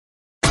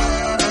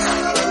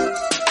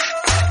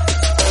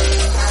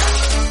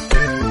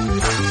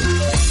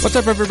What's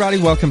up, everybody?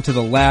 Welcome to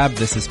The Lab.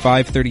 This is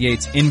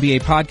 538's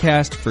NBA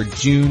podcast for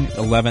June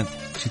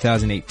 11th,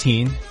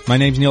 2018. My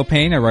name's Neil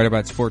Payne. I write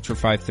about sports for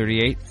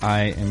 538.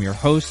 I am your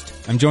host.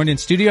 I'm joined in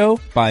studio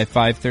by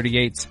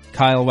 538's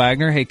Kyle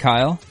Wagner. Hey,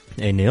 Kyle.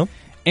 Hey, Neil.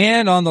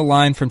 And on the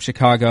line from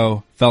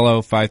Chicago,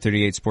 fellow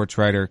 538 sports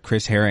writer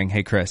Chris Herring.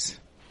 Hey, Chris.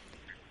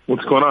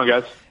 What's going on,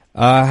 guys?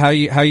 How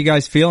you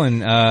guys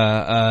feeling?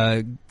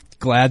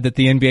 Glad that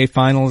the NBA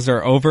finals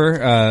are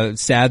over.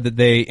 Sad that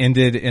they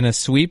ended in a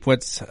sweep.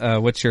 What's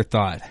your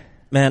thought?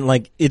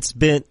 Man, it's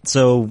been,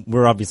 so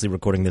we're obviously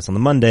recording this on the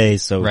Monday,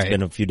 so it's Right.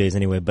 been a few days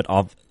anyway, but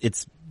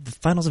the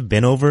finals have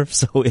been over,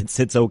 so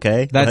it's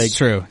okay. That's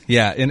true.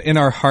 Yeah. In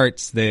our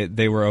hearts,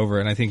 they were over.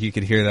 And I think you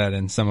could hear that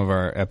in some of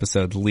our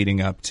episodes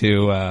leading up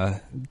to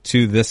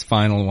this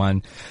final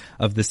one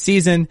of the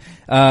season.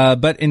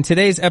 But in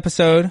today's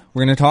episode,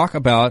 we're going to talk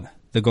about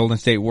the Golden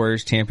State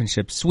Warriors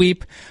championship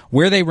sweep,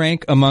 where they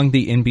rank among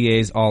the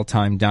NBA's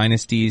all-time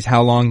dynasties,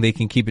 how long they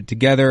can keep it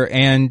together,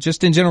 and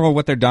just in general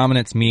what their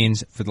dominance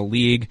means for the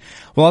league.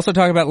 We'll also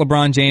talk about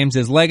LeBron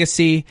James'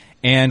 legacy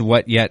and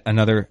what yet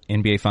another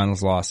NBA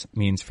Finals loss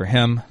means for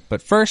him.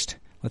 But first,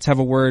 let's have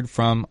a word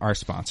from our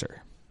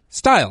sponsor.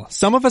 Style.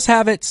 Some of us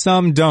have it,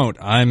 some don't.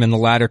 I'm in the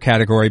latter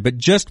category, but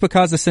just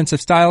because a sense of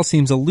style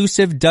seems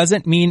elusive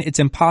doesn't mean it's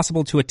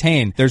impossible to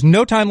attain. There's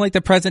no time like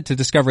the present to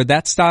discover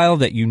that style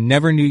that you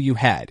never knew you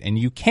had, and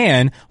you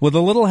can with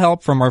a little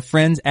help from our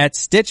friends at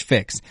Stitch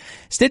Fix.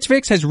 Stitch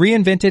Fix has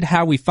reinvented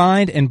how we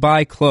find and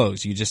buy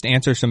clothes. You just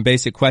answer some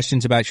basic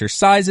questions about your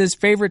sizes,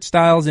 favorite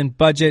styles, and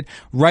budget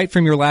right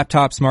from your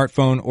laptop,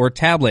 smartphone, or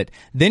tablet.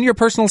 Then your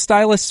personal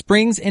stylist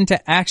springs into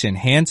action,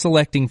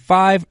 hand-selecting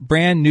 5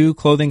 brand new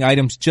clothing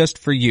items just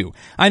for you.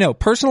 I know,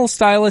 personal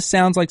stylist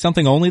sounds like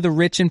something only the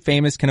rich and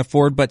famous can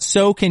afford, but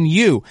so can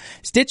you.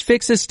 Stitch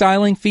Fix's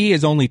styling fee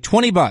is only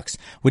 $20,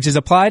 which is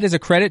applied as a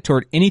credit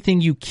toward anything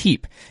you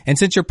keep. And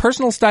since your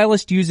personal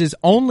stylist uses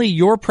only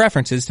your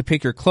preferences to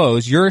pick your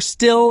clothes, you're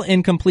still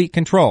in complete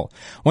control.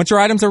 Once your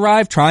items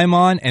arrive, try them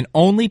on and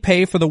only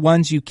pay for the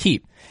ones you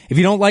keep. If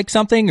you don't like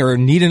something or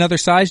need another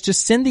size,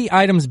 just send the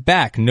items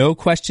back, no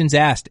questions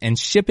asked, and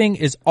shipping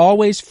is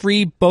always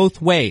free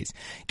both ways.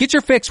 Get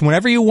your fix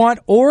whenever you want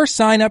or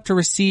sign up to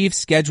receive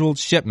scheduled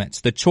shipments.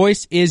 The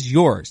choice is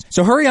yours.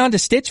 So hurry on to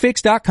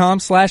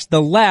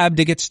stitchfix.com/thelab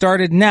to get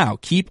started now.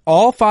 Keep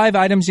all 5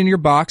 items in your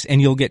box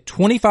and you'll get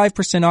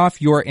 25% off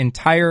your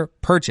entire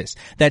purchase.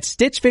 That's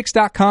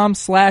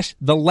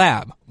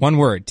stitchfix.com/thelab. One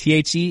word,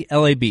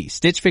 THELAB.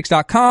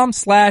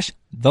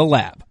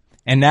 Stitchfix.com/thelab.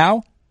 And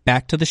now,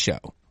 back to the show.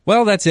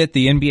 Well, that's it.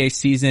 The NBA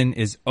season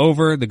is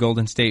over. The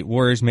Golden State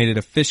Warriors made it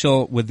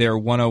official with their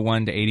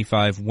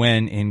 101-85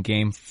 win in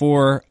Game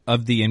 4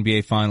 of the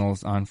NBA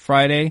Finals on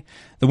Friday.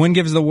 The win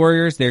gives the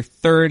Warriors their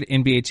 3rd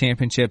NBA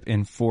championship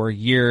in 4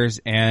 years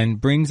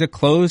and brings a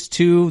close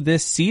to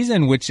this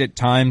season, which at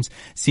times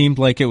seemed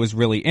like it was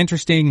really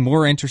interesting,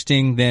 more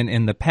interesting than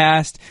in the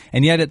past.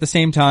 And yet at the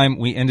same time,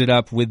 we ended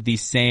up with the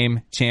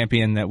same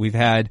champion that we've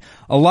had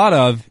a lot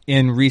of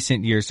in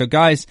recent years. So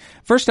guys,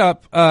 first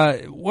up,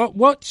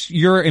 what's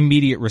your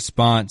immediate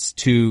response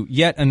to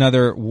yet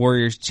another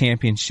Warriors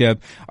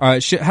championship?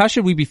 How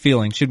should we be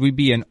feeling? Should we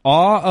be in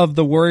awe of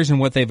the Warriors and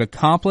what they've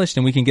accomplished?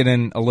 And we can get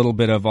in a little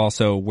bit of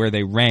also where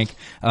they rank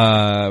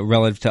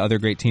relative to other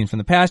great teams from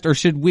the past, or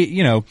should we,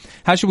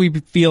 how should we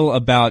feel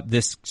about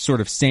this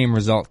sort of same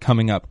result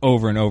coming up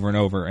over and over and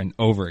over and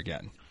over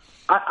again?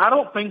 I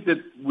don't think that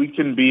we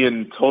can be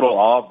in total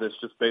awe of this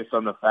just based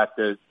on the fact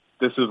that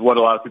this is what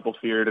a lot of people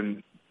feared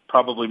and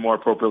probably more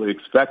appropriately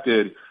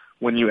expected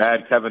when you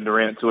add Kevin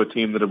Durant to a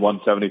team that had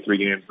won 73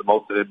 games, the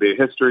most in NBA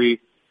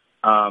history.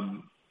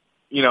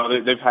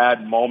 They've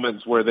had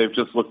moments where they've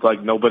just looked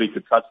like nobody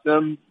could touch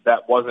them.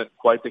 That wasn't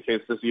quite the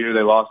case this year.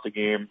 They lost a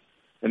game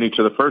in each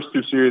of the first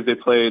 2 series they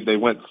played. They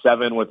went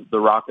 7 with the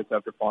Rockets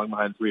after falling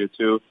behind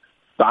 3-2.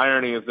 The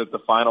irony is that the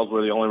finals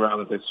were the only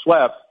round that they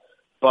swept,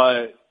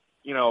 but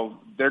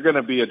they're going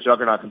to be a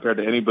juggernaut compared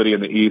to anybody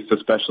in the East,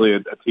 especially a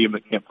team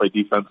that can't play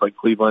defense like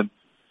Cleveland.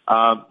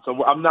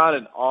 So I'm not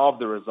in awe of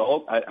the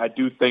result. I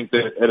do think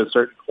that at a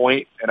certain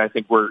point, and I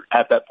think we're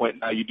at that point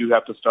now, you do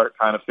have to start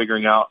kind of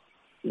figuring out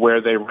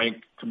where they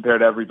rank compared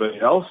to everybody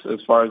else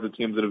as far as the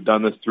teams that have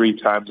done this 3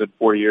 times in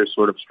 4 years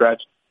sort of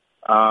stretch.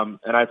 And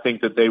I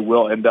think that they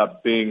will end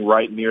up being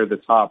right near the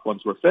top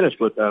once we're finished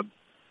with them.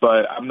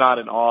 But I'm not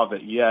in awe of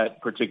it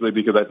yet, particularly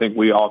because I think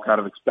we all kind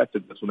of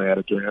expected this when they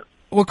added Durant.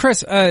 Well,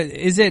 Chris,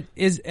 has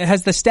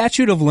the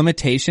statute of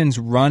limitations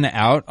run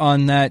out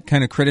on that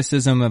kind of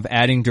criticism of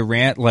adding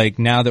Durant, like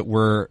now that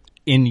we're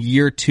in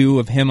year 2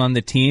 of him on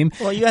the team?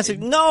 Well, you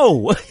answered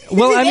no.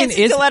 Well, I mean,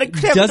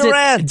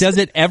 does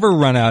it ever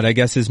run out, I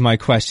guess is my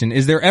question.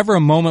 Is there ever a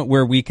moment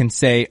where we can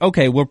say,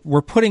 okay,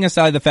 we're putting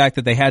aside the fact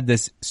that they had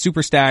this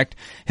super stacked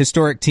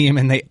historic team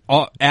and they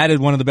added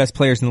one of the best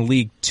players in the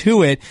league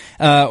to it,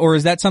 or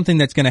is that something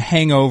that's going to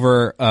hang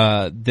over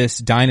this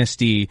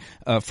dynasty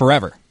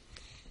forever?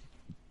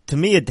 To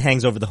me, it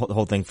hangs over the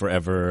whole thing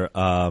forever,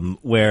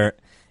 where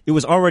it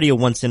was already a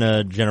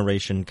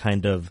once-in-a-generation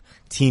kind of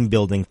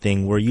team-building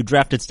thing where you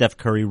drafted Steph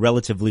Curry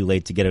relatively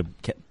late to get a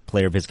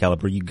player of his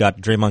caliber. You got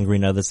Draymond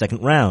Green out of the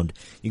second round.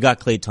 You got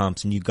Klay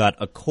Thompson. You got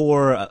a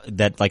core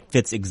that like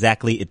fits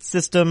exactly its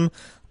system.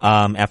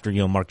 After,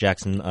 Mark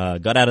Jackson,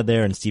 got out of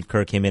there and Steve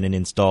Kerr came in and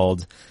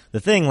installed the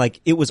thing,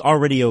 like, it was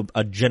already a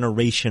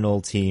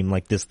generational team,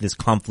 like this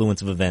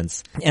confluence of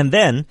events. And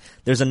then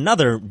there's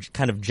another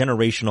kind of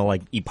generational,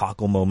 like,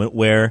 epochal moment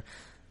where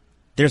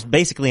there's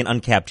basically an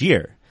uncapped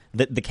year.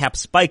 The cap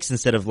spikes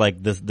instead of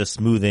like the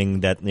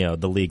smoothing that,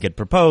 the league had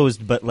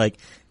proposed, but like,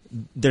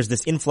 there's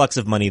this influx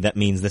of money that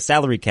means the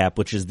salary cap,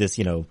 which is this,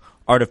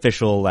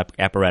 artificial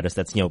apparatus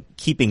that's,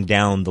 keeping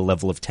down the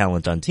level of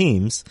talent on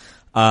teams,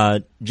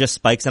 just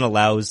spikes and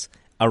allows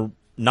a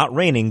not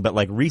reigning, but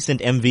like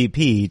recent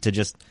MVP to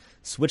just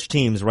switch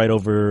teams right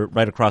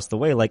across the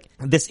way. Like,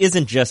 this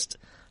isn't just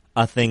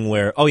a thing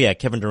where, oh yeah,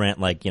 Kevin Durant,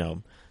 like,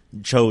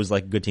 chose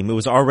like a good team. It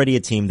was already a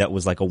team that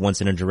was like a once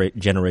in a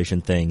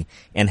generation thing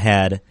and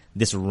had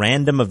this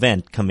random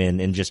event come in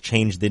and just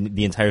change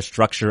the entire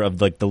structure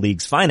of like the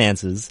league's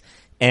finances.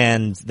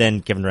 And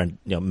then Kevin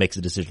Durant, makes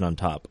a decision on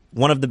top.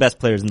 One of the best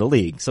players in the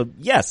league. So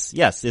yes,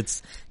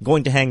 it's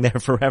going to hang there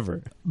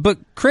forever. But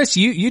Chris,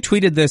 you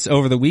tweeted this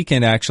over the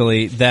weekend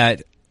actually,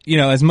 that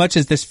as much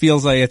as this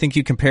feels like, I think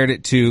you compared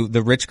it to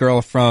the rich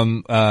girl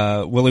from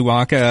Willy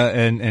Wonka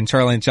and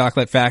Charlie and the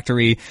Chocolate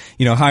Factory,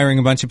 hiring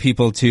a bunch of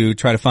people to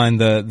try to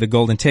find the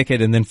golden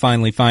ticket and then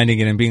finally finding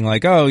it and being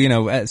like,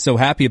 oh, so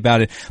happy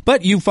about it.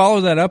 But you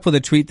follow that up with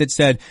a tweet that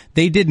said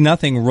they did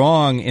nothing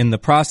wrong in the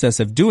process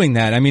of doing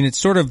that. I mean, it's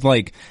sort of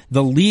like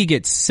the league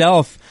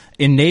itself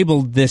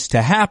enabled this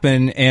to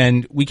happen,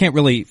 and we can't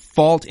really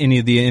fault any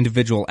of the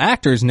individual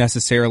actors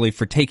necessarily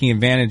for taking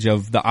advantage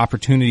of the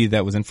opportunity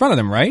that was in front of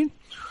them, right?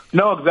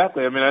 No,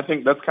 exactly. I mean, I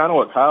think that's kind of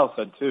what Kyle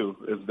said too,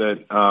 is that,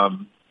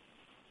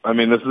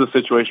 this is a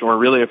situation where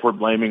really if we're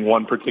blaming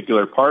one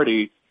particular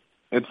party,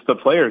 it's the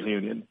players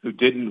union who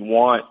didn't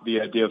want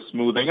the idea of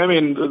smoothing. I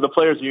mean, the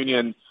players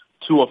union,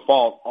 to a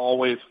fault,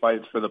 always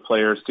fights for the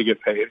players to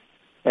get paid.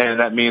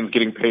 And that means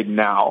getting paid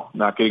now,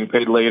 not getting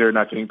paid later,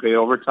 not getting paid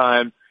over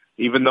time,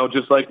 even though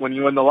just like when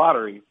you win the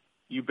lottery,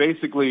 you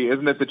basically,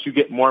 isn't it that you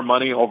get more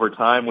money over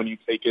time when you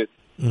take it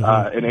in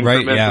increments,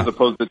 right, yeah, as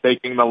opposed to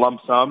taking the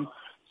lump sum?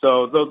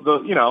 So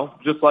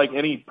just like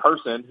any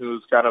person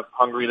who's kind of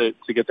hungry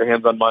to get their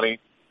hands on money,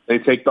 they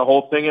take the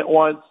whole thing at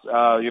once.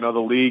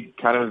 The league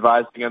kind of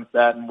advised against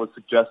that and was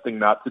suggesting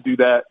not to do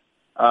that.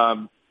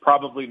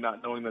 Probably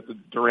not knowing that the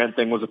Durant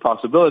thing was a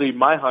possibility.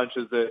 My hunch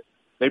is that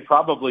they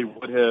probably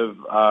would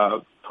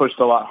have pushed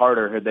a lot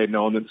harder had they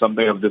known that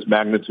something of this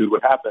magnitude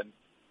would happen.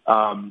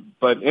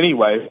 But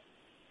anyway,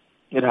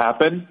 it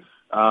happened.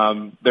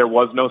 There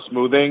was no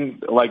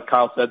smoothing. Like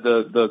Kyle said,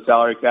 the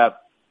salary cap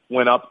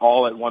went up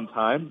all at one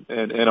time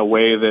in a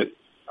way that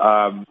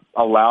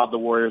allowed the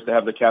Warriors to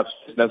have the cap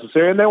space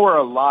necessary. And there were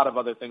a lot of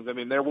other things. I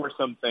mean, there were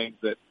some things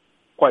that,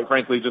 quite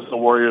frankly, just the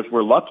Warriors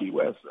were lucky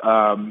with.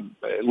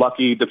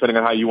 Lucky, depending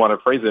on how you want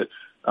to phrase it.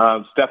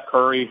 Steph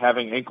Curry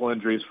having ankle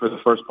injuries for the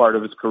first part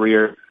of his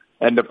career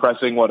and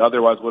depressing what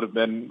otherwise would have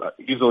been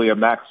easily a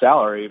max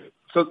salary.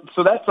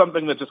 So that's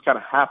something that just kind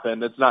of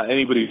happened. It's not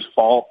anybody's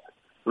fault,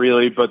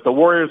 really, but the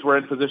Warriors were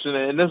in position,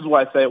 and this is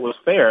why I say it was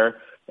fair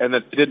and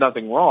that they did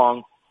nothing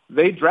wrong.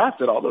 They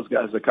drafted all those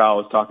guys that Kyle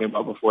was talking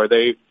about before.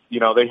 They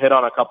hit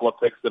on a couple of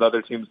picks that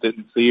other teams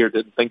didn't see or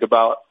didn't think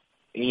about.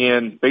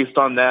 And based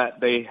on that,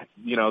 they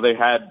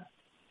had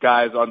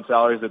guys on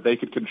salaries that they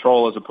could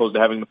control as opposed to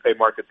having to pay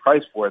market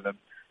price for them.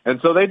 And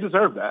so they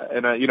deserve that.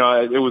 And, I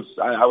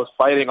was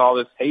fighting all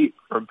this hate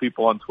from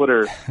people on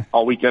Twitter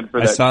all weekend for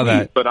that. I saw tweet.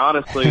 That. But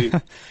honestly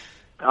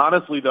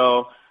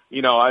though,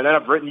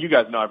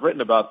 I've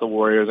written about the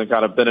Warriors and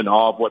kind of been in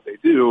awe of what they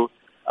do.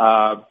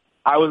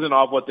 I was in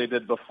awe of what they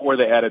did before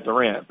they added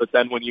Durant. But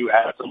then when you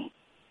add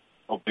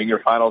being your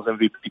finals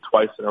MVP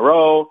twice in a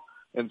row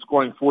and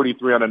scoring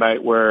 43 on a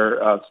night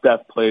where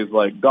Steph plays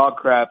like dog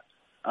crap,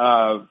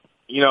 honestly,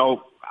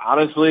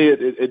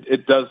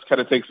 it does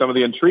kind of take some of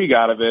the intrigue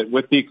out of it,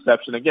 with the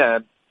exception,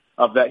 again,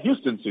 of that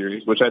Houston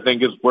series, which I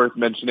think is worth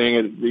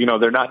mentioning.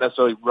 They're not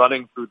necessarily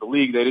running through the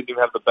league. They didn't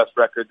even have the best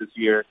record this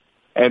year.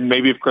 And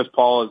maybe if Chris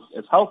Paul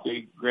is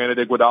healthy, granted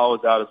Iguodala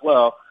was out as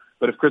well,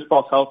 but if Chris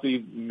Paul's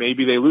healthy,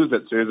 maybe they lose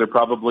that series. They're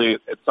probably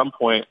at some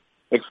point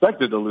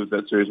expected to lose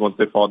that series once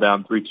they fall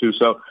down 3-2.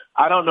 So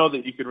I don't know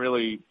that you can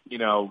really,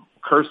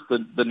 curse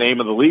the name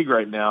of the league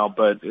right now,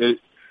 but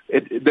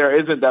there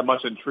isn't that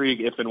much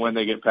intrigue if and when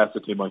they get past a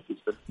team like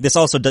Houston. This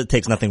also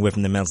takes nothing away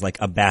from them as like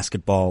a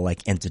basketball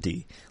like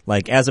entity.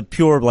 Like as a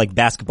pure like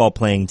basketball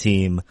playing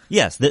team,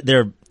 yes,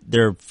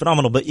 they're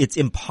phenomenal, but it's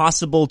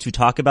impossible to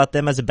talk about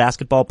them as a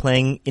basketball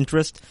playing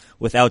interest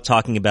without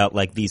talking about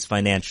like these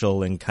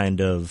financial and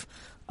kind of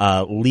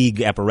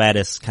league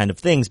apparatus kind of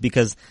things,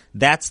 because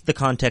that's the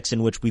context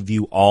in which we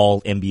view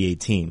all NBA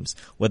teams.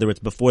 Whether it's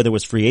before there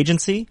was free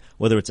agency,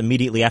 whether it's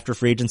immediately after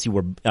free agency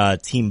where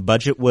team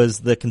budget was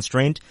the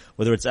constraint,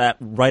 whether it's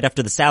right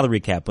after the salary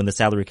cap when the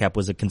salary cap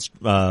was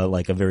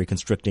like a very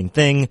constricting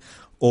thing,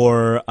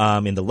 or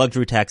in the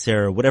luxury tax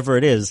era, whatever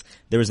it is,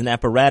 there is an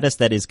apparatus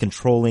that is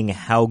controlling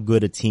how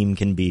good a team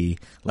can be,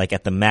 like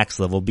at the max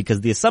level,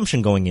 because the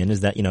assumption going in is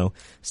that,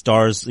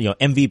 stars,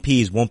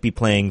 MVPs won't be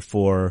playing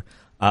for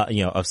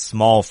a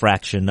small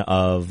fraction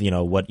of,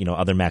 what,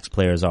 other max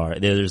players are.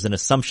 There's an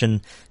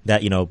assumption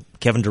that,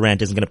 Kevin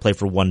Durant isn't going to play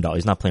for $1.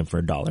 He's not playing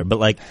for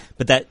 $1.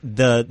 But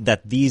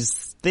that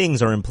these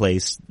things are in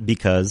place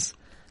because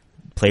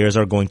players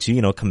are going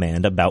to,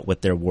 command about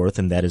what they're worth,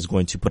 and that is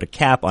going to put a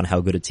cap on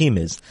how good a team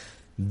is.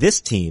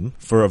 This team,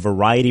 for a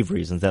variety of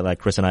reasons that, like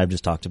Chris and I have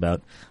just talked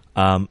about,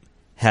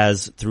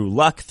 has, through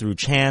luck, through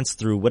chance,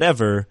 through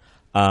whatever,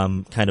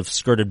 kind of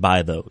skirted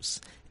by those.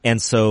 And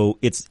so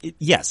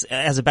yes,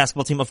 as a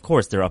basketball team, of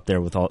course, they're up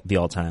there with the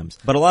all-times.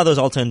 But a lot of those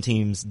all-time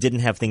teams didn't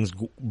have things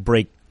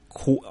break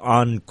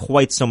on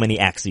quite so many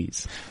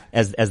axes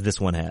as this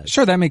one has.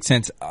 Sure, that makes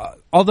sense.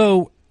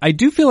 Although I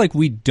do feel like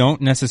we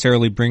don't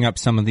necessarily bring up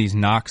some of these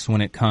knocks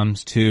when it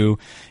comes to,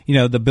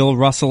 the Bill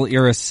Russell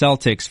era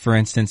Celtics, for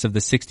instance, of the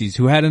 60s,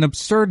 who had an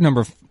absurd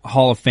number of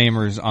Hall of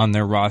Famers on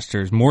their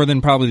rosters, more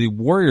than probably the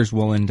Warriors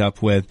will end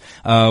up with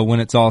when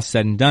it's all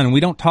said and done. And we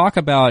don't talk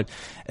about,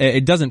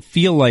 it doesn't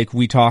feel like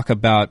we talk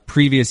about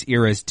previous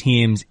eras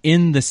teams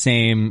in the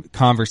same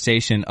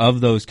conversation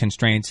of those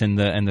constraints and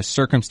the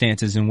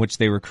circumstances in which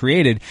they were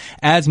created,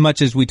 as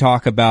much as we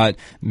talk about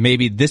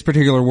maybe this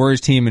particular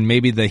Warriors team and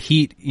maybe the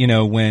Heat,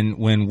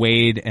 when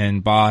Wade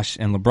and Bosh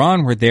and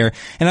LeBron were there.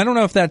 And I don't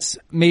know if that's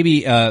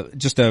maybe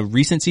just a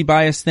recency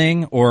bias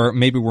thing, or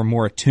maybe we're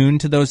more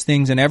attuned to those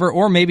things than ever,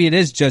 or maybe it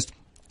is just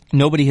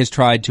nobody has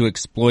tried to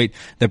exploit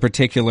the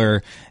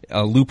particular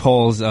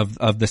loopholes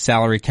of the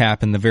salary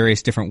cap and the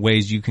various different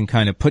ways you can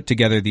kind of put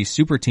together these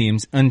super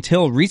teams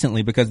until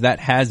recently, because that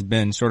has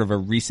been sort of a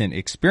recent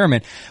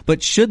experiment.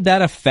 But should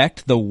that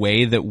affect the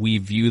way that we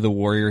view the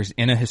Warriors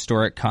in a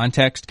historic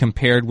context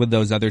compared with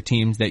those other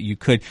teams that you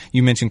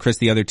mentioned, Chris,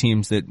 the other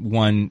teams that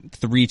won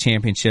 3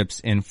 championships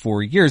in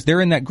 4 years?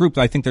 They're in that group.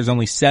 I think there's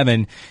only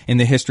 7 in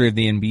the history of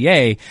the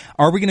NBA.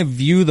 Are we going to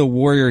view the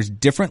Warriors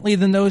differently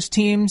than those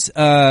teams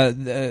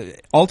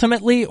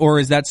ultimately, or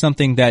is that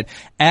something that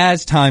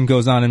as time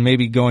goes on, and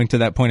maybe going to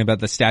that point about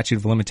the statute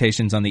of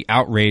limitations on the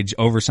outrage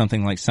over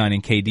something like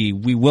signing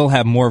KD, we will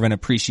have more of an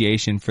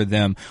appreciation for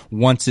them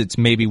once it's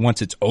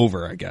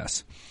over, I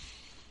guess?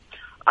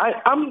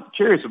 I'm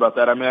curious about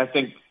that. I mean, I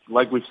think,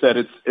 like we've said,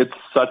 it's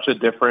such a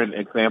different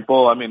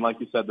example. I mean, like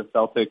you said, the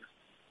Celtics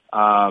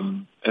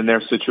and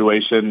their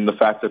situation, the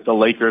fact that the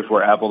Lakers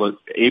were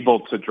able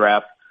to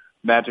draft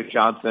Magic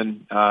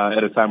Johnson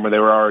at a time where they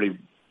were already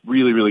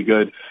really, really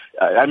good.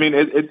 I mean,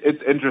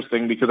 it's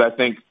interesting because I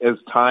think as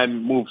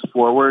time moves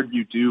forward,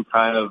 you do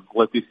kind of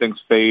let these things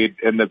fade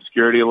in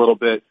obscurity a little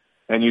bit,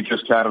 and you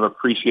just kind of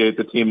appreciate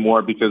the team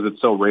more because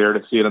it's so rare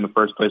to see it in the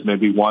first place,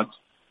 maybe once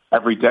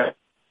every day,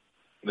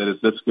 that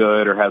is this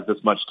good or has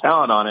this much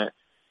talent on it.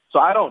 So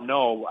I don't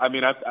know. I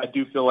mean, I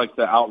do feel like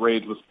the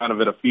outrage was kind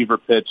of at a fever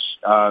pitch,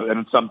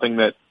 and it's something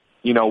that,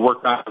 we're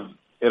kind of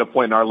at a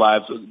point in our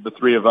lives, the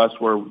three of us,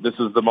 where this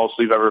is the most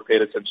we've ever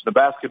paid attention to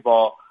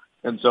basketball.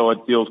 And so it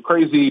feels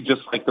crazy,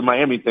 just like the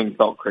Miami thing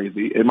felt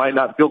crazy. It might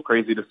not feel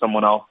crazy to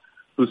someone else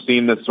who's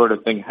seen this sort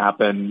of thing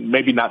happen.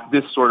 Maybe not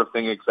this sort of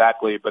thing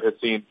exactly, but has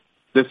seen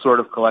this sort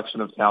of collection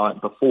of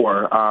talent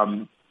before.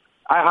 I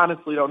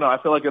honestly don't know.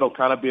 I feel like it'll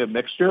kind of be a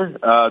mixture,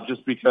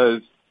 just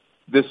because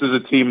this is a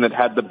team that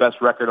had the best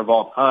record of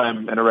all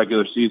time in a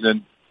regular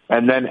season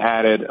and then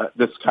added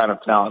this kind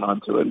of talent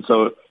onto it. And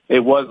so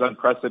it was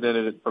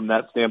unprecedented from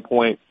that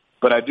standpoint.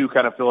 But I do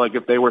kind of feel like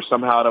if they were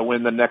somehow to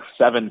win the next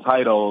 7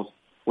 titles,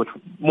 which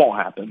won't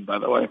happen, by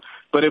the way.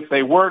 But if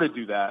they were to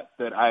do that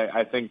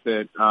I think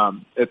that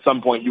at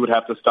some point you would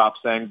have to stop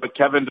saying, but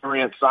Kevin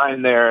Durant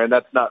signed there, and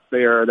that's not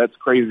fair, that's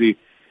crazy.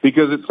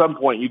 Because at some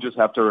point you just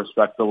have to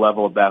respect the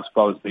level of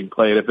basketball that's being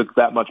played. If it's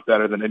that much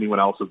better than anyone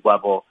else's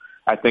level,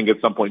 I think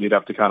at some point you'd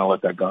have to kind of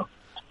let that go.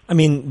 I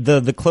mean,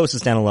 the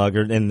closest analog,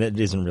 and it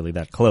isn't really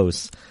that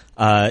close,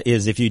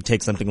 is if you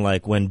take something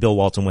like when Bill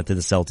Walton went to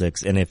the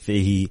Celtics, and if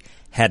he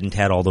hadn't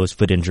had all those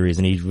foot injuries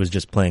and he was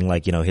just playing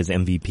like, his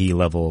MVP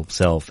level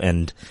self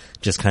and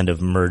just kind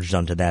of merged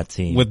onto that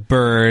team. With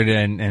Bird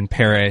and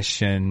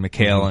Parrish and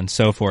McHale and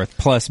so forth,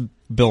 plus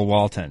Bill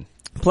Walton.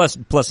 Plus,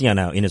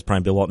 now in his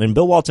prime, Bill Walton. And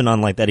Bill Walton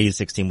on like that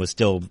 86 team was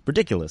still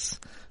ridiculous.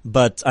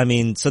 But I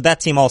mean, so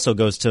that team also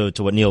goes to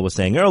what Neil was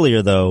saying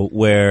earlier though,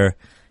 where,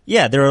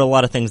 Yeah, there are a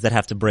lot of things that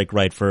have to break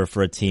right for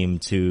a team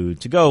to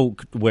go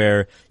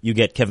where you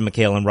get Kevin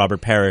McHale and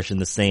Robert Parrish in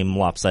the same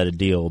lopsided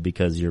deal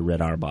because you're Red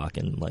Auerbach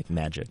and like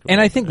Magic. And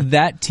I think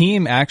that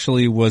team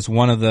actually was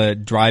one of the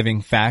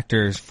driving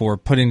factors for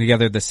putting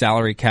together the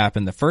salary cap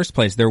in the first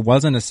place. There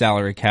wasn't a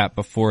salary cap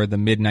before the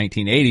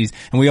mid-1980s,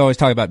 and we always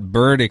talk about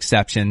Bird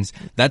exceptions.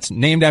 That's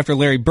named after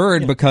Larry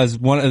Bird because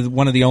one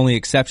of the only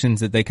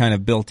exceptions that they kind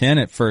of built in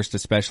at first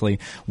especially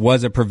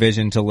was a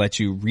provision to let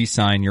you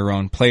re-sign your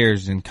own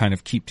players and kind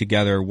of keep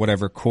together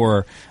whatever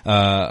core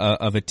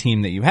of a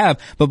team that you have.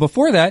 But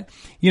before that,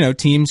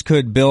 teams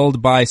could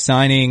build by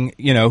signing,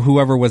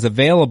 whoever was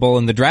available,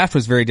 and the draft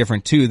was very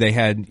different too. They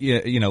had,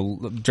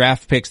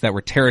 draft picks that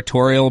were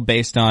territorial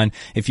based on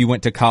if you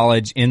went to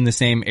college in the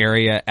same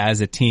area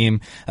as a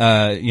team,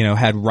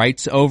 had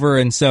rights over.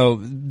 And so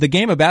the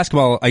game of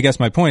basketball, I guess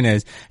my point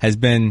is, has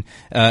been,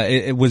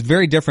 it was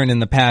very different in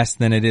the past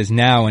than it is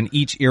now, and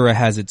each era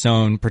has its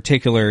own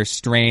particular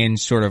strange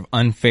sort of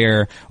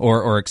unfair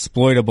or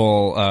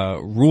exploitable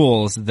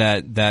rules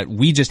that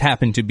we just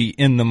happen to be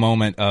in the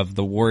moment of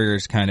the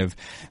Warriors kind of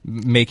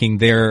making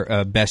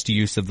their best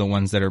use of the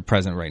ones that are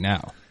present right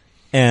now.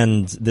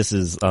 And this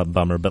is a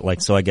bummer,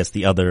 but so I guess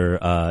the other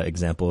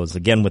example is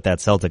again with that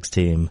Celtics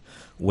team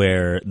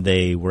where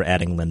they were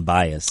adding Len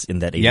Bias in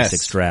that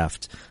 86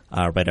 draft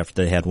right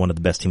after they had one of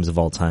the best teams of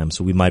all time.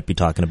 So we might be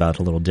talking about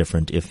a little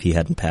different if he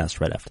hadn't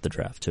passed right after the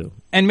draft too.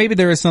 And maybe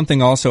there is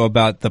something also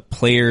about the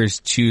players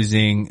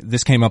choosing.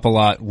 This came up a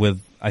lot with,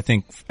 I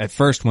think, at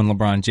first when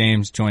LeBron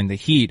James joined the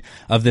Heat,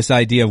 of this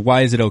idea of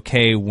why is it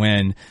okay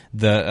when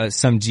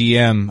some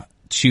GM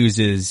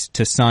chooses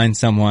to sign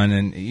someone.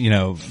 And,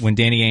 when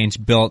Danny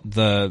Ainge built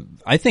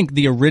I think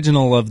the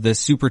original of the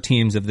super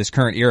teams of this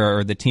current era,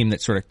 or the team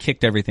that sort of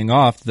kicked everything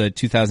off, the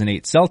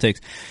 2008 Celtics,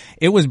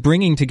 it was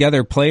bringing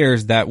together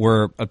players that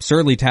were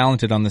absurdly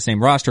talented on the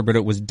same roster, but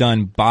it was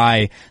done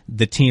by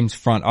the team's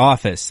front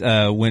office.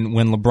 When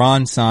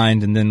LeBron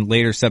signed, and then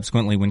later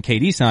subsequently when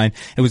KD signed,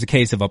 it was a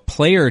case of a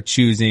player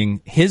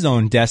choosing his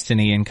own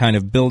destiny and kind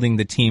of building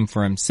the team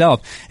for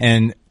himself.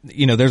 And,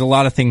 there's a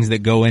lot of things that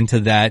go into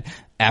that.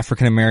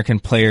 African American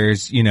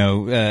players,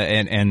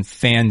 and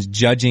fans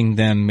judging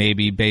them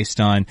maybe based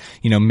on,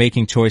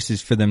 making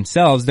choices for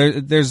themselves.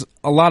 There's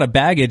a lot of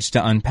baggage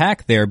to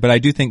unpack there, but I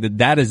do think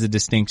that is a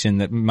distinction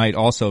that might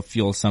also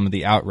fuel some of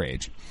the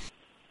outrage.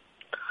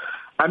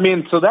 I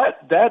mean, so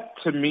that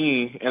to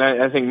me, and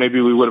I think maybe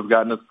we would have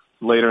gotten this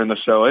later in the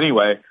show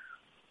anyway,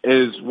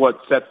 is what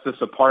sets this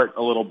apart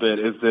a little bit,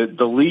 is that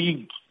the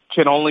league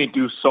can only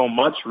do so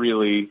much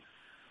really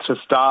to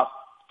stop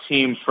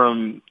teams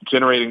from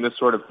generating this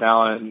sort of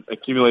talent and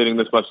accumulating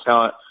this much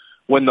talent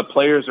when the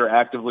players are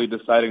actively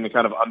deciding to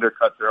kind of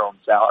undercut their own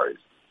salaries.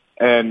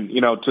 And,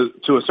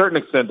 to a certain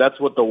extent, that's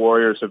what the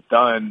Warriors have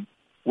done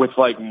with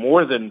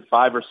more than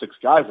 5 or 6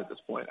 guys at this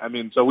point. I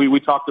mean, so we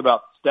talked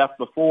about Steph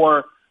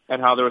before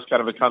and how there was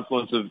kind of a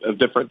confluence of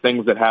different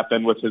things that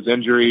happened with his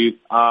injury.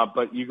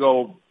 But you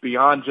go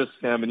beyond just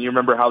him, and you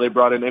remember how they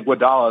brought in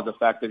Iguodala, the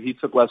fact that he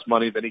took less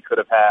money than he could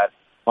have had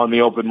on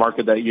the open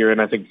market that year, and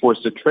I think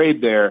forced a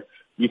trade there.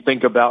 You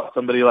think about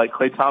somebody like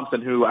Klay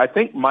Thompson, who I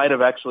think might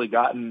have actually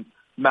gotten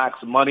max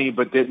money,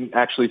 but didn't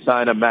actually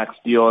sign a max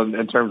deal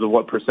in terms of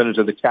what percentage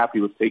of the cap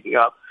he was taking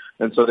up.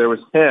 And so there was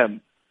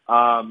him.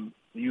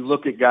 You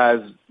look at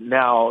guys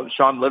now,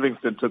 Sean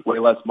Livingston took way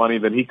less money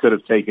than he could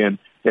have taken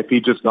if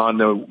he'd just gone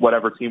to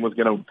whatever team was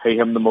going to pay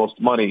him the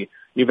most money.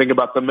 You think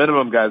about the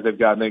minimum guys they've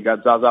gotten. They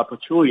got Zaza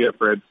Pachulia,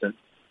 for instance,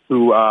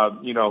 who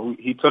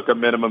he took a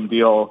minimum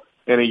deal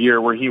in a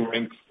year where he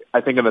ranked, I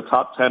think, in the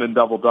top 10 in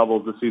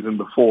double-doubles the season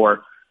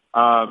before.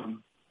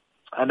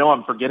 I know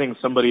I'm forgetting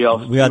somebody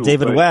else. We got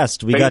David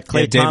West. We got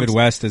Klay Thompson. David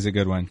West is a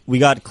good one. We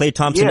got Klay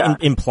Thompson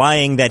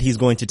implying that he's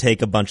going to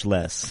take a bunch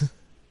less.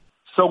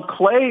 So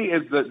Klay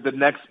is the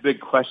next big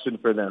question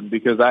for them,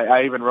 because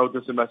I even wrote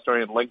this in my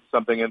story and linked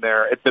something in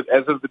there.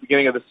 As of the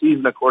beginning of the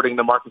season, according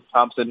to Marcus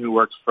Thompson,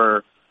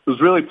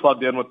 who's really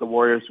plugged in with the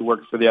Warriors, who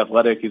works for The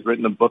Athletic. He's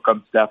written a book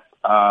on Steph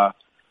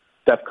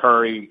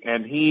Curry,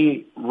 and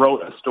he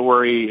wrote a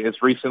story as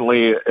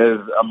recently as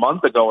a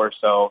month ago or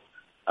so,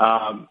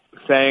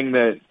 saying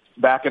that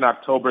back in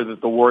October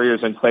that the Warriors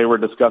and Klay were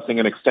discussing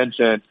an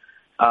extension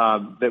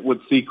that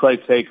would see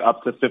Klay take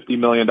up to $50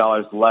 million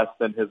less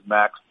than his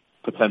max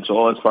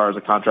potential as far as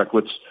a contract,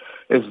 which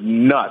is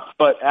nuts.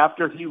 But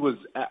after he was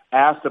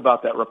asked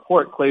about that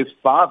report, Klay's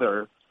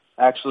father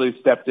actually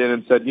stepped in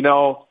and said,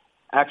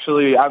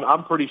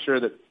 I'm pretty sure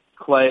that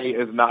Klay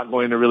is not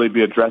going to really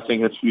be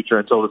addressing his future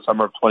until the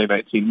summer of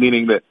 2019,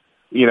 meaning that,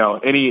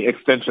 any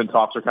extension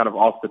talks are kind of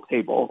off the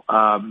table.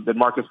 That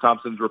Marcus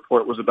Thompson's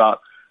report was about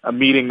a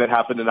meeting that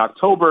happened in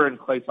October, and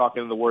Klay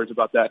talking to the Warriors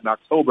about that in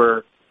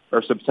October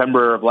or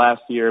September of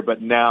last year,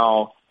 but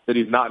now that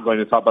he's not going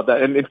to talk about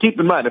that. And keep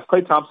in mind, if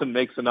Klay Thompson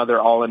makes another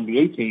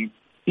All-NBA team,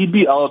 he'd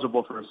be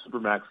eligible for a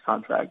Supermax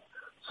contract.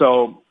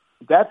 So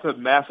that's a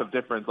massive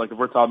difference. Like if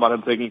we're talking about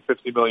him taking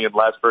 $50 million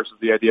less versus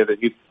the idea that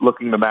he's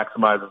looking to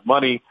maximize his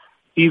money,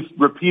 he's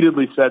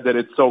repeatedly said that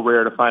it's so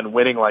rare to find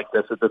winning like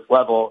this at this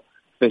level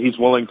that he's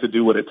willing to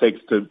do what it takes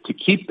to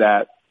keep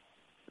that.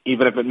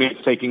 even if it means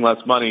taking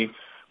less money.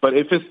 But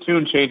if his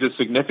tune changes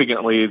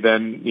significantly,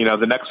 then,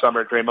 the next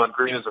summer Draymond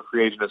Green is a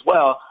free agent as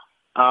well.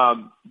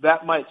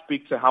 That might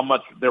speak to how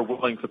much they're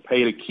willing to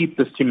pay to keep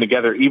this team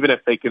together, even if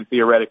they can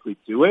theoretically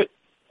do it.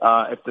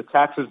 If the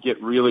taxes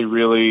get really,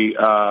 really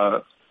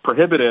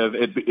prohibitive,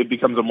 it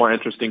becomes a more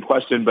interesting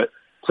question. But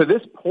to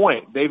this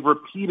point, they've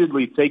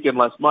repeatedly taken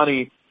less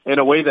money in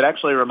a way that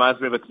actually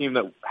reminds me of a team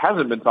that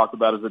hasn't been talked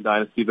about as a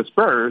dynasty, the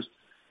Spurs,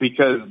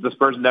 because the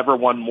Spurs never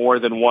won more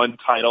than one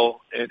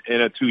title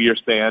in a 2-year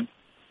span.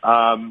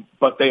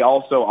 But they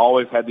also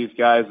always had these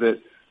guys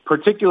that,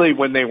 particularly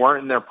when they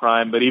weren't in their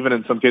prime, but even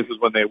in some cases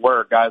when they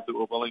were, guys that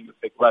were willing to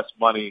take less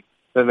money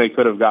than they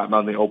could have gotten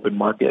on the open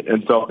market.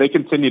 And so if they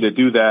continue to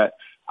do that,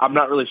 I'm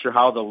not really sure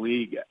how the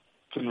league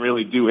can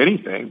really do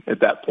anything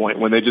at that point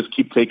when they just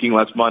keep taking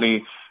less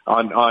money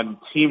on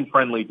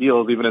team-friendly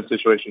deals, even in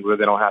situations where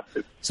they don't have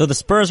to. So the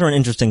Spurs are an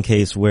interesting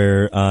case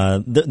where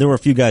there were a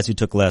few guys who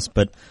took less,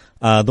 but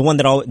the one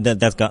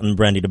that's gotten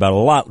brandied about a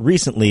lot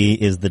recently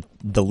is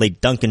the late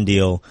Duncan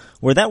deal,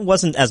 where that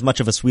wasn't as much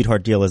of a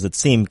sweetheart deal as it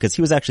seemed, because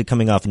he was actually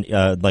coming off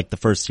like the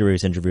first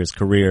serious injury of his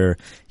career.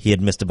 He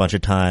had missed a bunch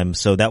of time,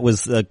 so that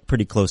was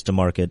pretty close to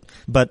market.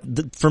 But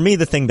for me,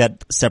 the thing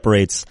that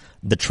separates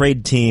the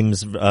trade teams,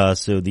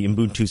 so the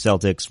Ubuntu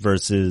Celtics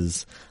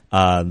versus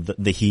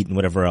the Heat and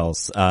whatever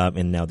else,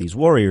 and now these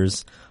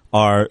Warriors,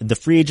 are the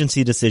free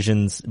agency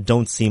decisions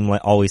don't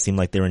always seem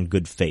like they're in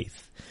good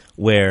faith,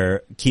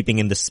 where keeping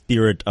in the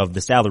spirit of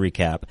the salary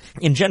cap.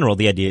 In general,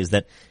 the idea is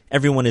that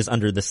everyone is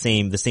under the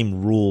same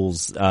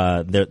rules,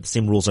 the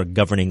same rules are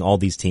governing all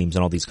these teams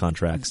and all these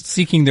contracts.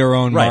 Seeking their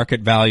own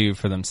market value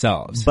for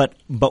themselves. But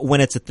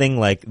when it's a thing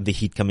like the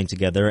Heat coming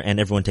together and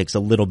everyone takes a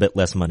little bit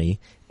less money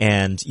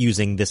and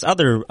using this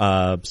other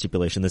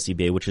stipulation, the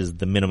CBA, which is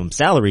the minimum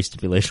salary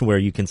stipulation, where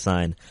you can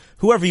sign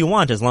whoever you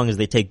want as long as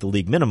they take the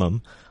league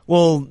minimum,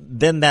 well,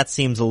 then that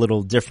seems a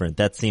little different.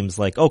 That seems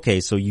like,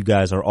 okay, so you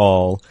guys are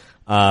all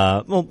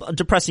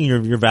depressing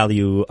your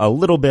value a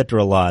little bit or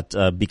a lot,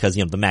 because,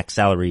 the max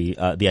salary,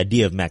 the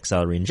idea of max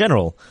salary in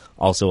general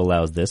also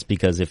allows this,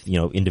 because if,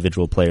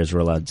 individual players are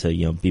allowed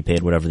to, be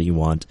paid whatever you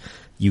want,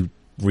 you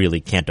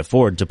really can't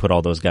afford to put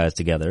all those guys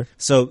together.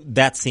 So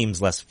that seems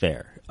less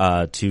fair,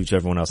 to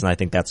everyone else. And I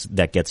think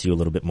that gets you a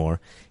little bit more.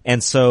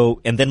 And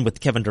then with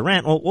Kevin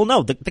Durant, well,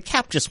 no, the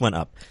cap just went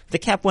up. The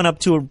cap went up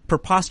to a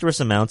preposterous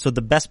amount, so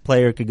the best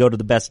player could go to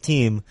the best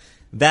team.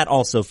 That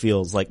also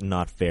feels like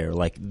not fair.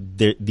 Like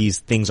these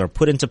things are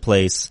put into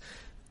place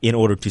in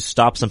order to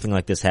stop something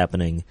like this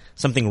happening.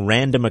 Something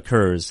random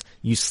occurs,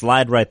 you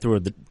slide right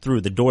through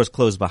the doors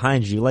closed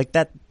behind you. Like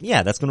that,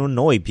 yeah, that's going to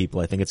annoy people.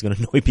 I think it's going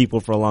to annoy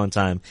people for a long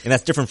time. And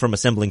that's different from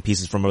assembling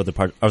pieces from other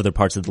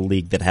parts of the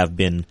league that have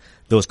been,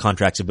 those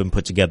contracts have been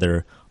put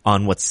together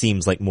on what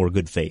seems like more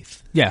good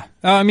faith. Yeah.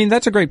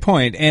 That's a great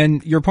point.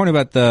 And your point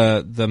about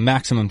the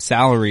maximum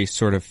salary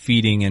sort of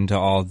feeding into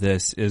all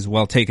this is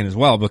well taken as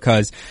well,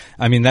 because,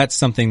 that's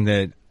something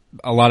that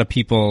a lot of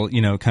people,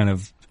 kind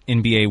of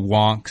NBA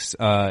wonks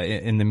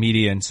in the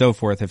media and so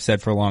forth have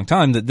said for a long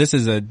time, that this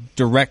is a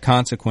direct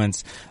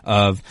consequence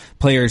of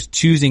players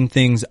choosing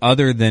things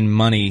other than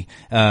money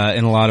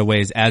in a lot of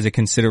ways as a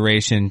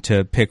consideration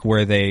to pick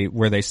where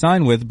they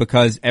sign with,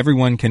 because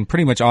everyone can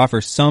pretty much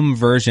offer some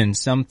version,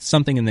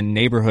 something in the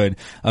neighborhood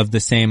of the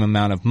same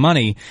amount of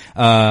money.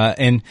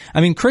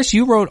 Chris,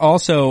 you wrote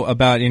also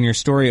about in your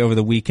story over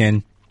the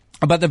weekend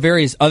about the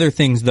various other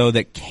things, though,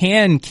 that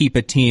can keep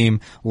a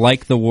team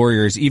like the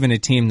Warriors, even a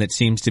team that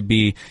seems to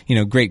be,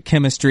 great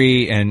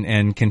chemistry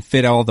and can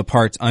fit all the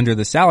parts under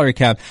the salary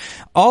cap.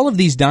 All of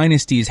these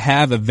dynasties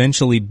have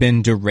eventually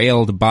been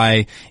derailed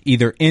by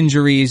either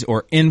injuries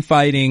or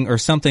infighting or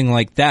something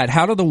like that.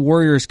 How do the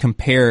Warriors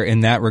compare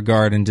in that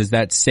regard, and does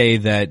that say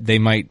that they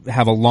might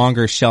have a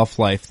longer shelf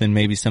life than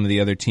maybe some of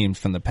the other teams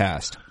from the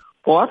past?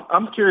 Well,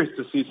 I'm curious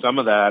to see some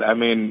of that.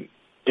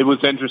 It was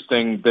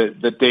interesting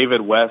that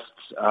David West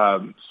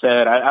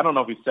said, I don't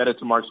know if he said it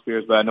to Mark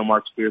Spears, but I know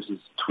Mark Spears'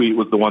 tweet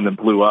was the one that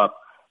blew up,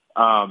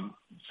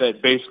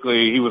 said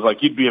basically he was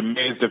like, you'd be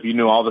amazed if you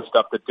knew all the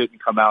stuff that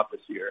didn't come out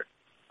this year.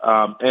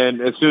 And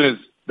as soon as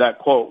that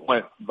quote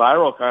went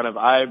viral,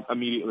 I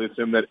immediately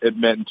assumed that it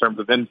meant in terms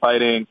of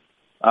infighting.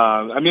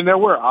 There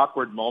were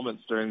awkward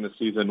moments during the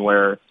season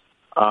where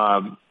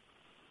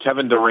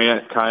Kevin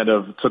Durant kind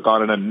of took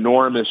on an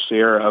enormous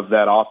share of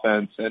that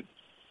offense. And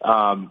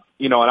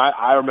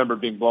I remember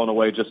being blown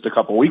away just a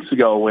couple weeks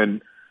ago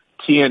when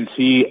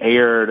TNT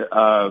aired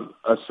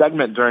a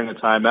segment during a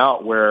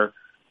timeout where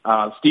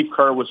Steve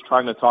Kerr was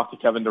trying to talk to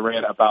Kevin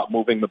Durant about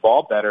moving the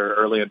ball better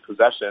early in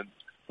possession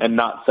and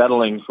not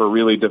settling for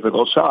really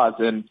difficult shots.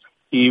 And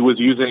he was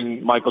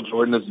using Michael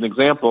Jordan as an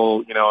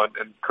example,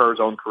 in Kerr's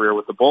own career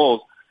with the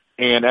Bulls.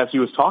 And as he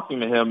was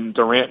talking to him,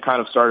 Durant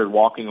kind of started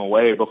walking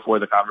away before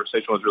the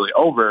conversation was really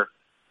over.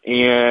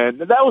 And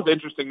that was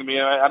interesting to me.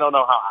 I don't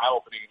know how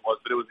eye-opening it was,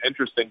 but it was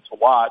interesting to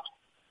watch.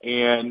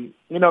 And,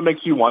 it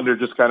makes you wonder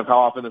just kind of how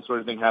often this sort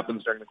of thing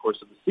happens during the course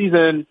of the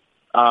season,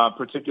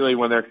 particularly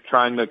when they're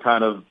trying to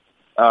kind of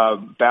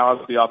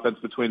balance the offense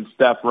between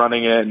Steph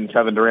running it and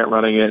Kevin Durant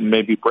running it and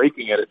maybe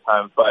breaking it at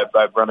times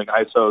by running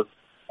ISOs.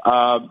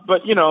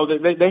 But, you know,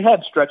 they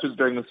had stretches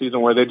during the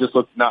season where they just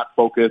looked not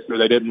focused or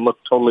they didn't look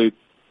totally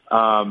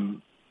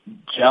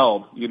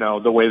gelled, you know,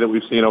 the way that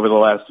we've seen over the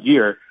last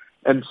year.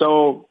 And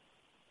so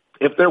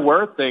if there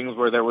were things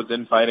where there was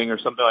infighting or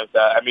something like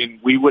that, I mean,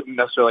 we wouldn't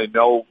necessarily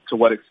know to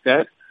what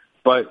extent.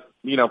 But,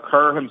 you know,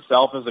 Kerr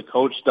himself as a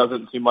coach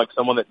doesn't seem like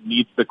someone that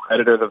needs the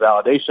credit or the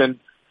validation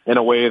in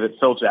a way that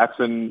Phil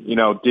Jackson, you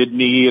know, did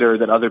need or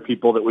that other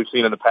people that we've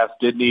seen in the past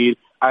did need.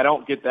 I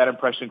don't get that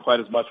impression quite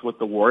as much with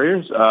the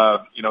Warriors.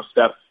 You know,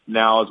 Steph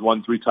now has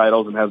won 3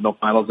 titles and has no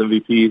finals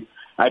MVP.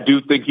 I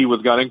do think he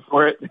was gunning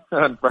for it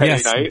on Friday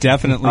night. Yes,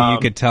 definitely. You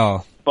could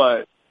tell.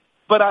 But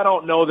I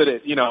don't know that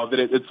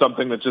it's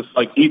something that just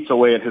like eats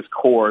away at his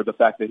core, the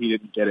fact that he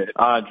didn't get it.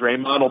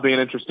 Draymond will be an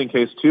interesting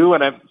case too.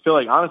 And I feel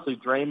like honestly,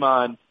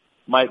 Draymond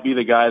might be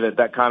the guy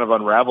that kind of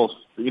unravels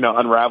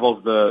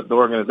the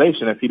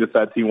organization if he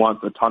decides he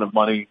wants a ton of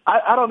money.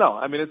 I don't know.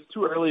 I mean, it's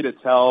too early to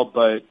tell,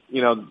 but,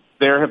 you know,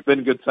 there have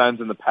been good signs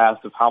in the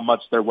past of how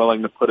much they're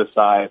willing to put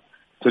aside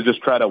to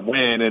just try to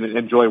win and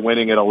enjoy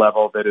winning at a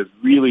level that is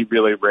really,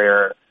 really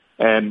rare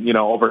and, you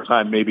know, over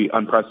time maybe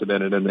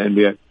unprecedented in the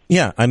NBA.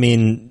 Yeah, I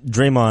mean,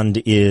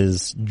 Draymond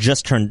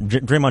just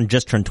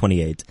turned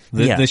 28.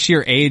 The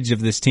sheer age of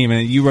this team,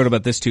 and you wrote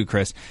about this too,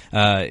 Chris,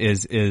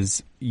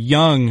 is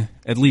young,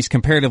 at least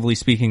comparatively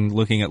speaking,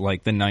 looking at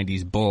like the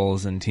 90s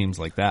Bulls and teams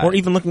like that. Or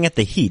even looking at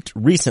the Heat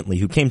recently,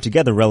 who came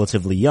together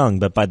relatively young,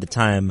 but by the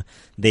time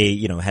they,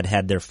 you know,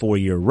 had their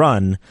 4-year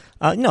run,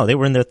 no, they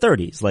were in their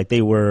 30s. Like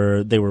they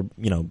were,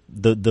 you know,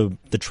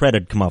 the tread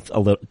had come off a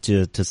little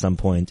to some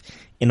point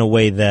in a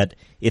way that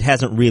it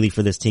hasn't really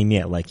for this team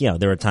yet. Like, you know,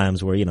 there are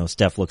times where, you know,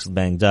 Steph looks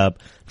banged up.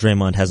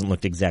 Draymond hasn't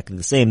looked exactly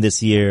the same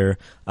this year.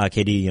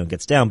 KD, you know,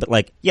 gets down. But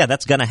like, yeah,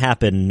 that's gonna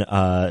happen,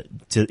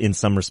 in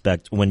some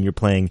respect when you're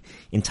playing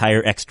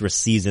entire extra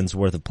seasons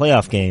worth of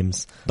playoff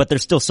games. But they're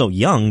still so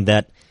young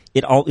that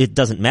it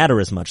doesn't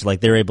matter as much. Like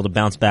they're able to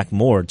bounce back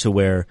more to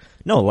where,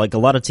 no, like a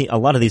lot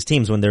of these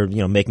teams when they're, you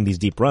know, making these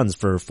deep runs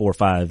for 4 or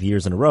 5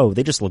 years in a row,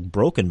 they just look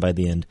broken by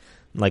the end.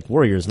 Like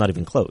Warriors, not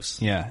even close.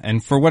 Yeah,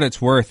 and for what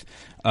it's worth,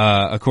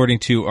 according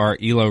to our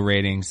ELO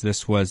ratings,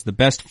 this was the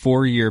best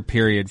 4-year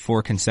period,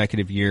 4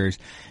 consecutive years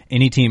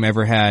any team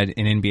ever had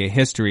in NBA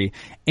history.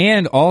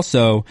 And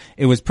also,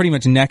 it was pretty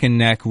much neck and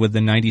neck with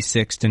the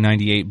 96 to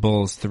 98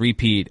 Bulls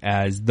three-peat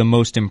as the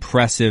most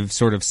impressive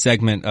sort of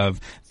segment of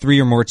 3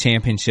 or more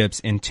championships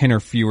in 10 or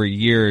fewer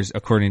years,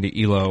 according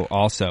to ELO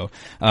also.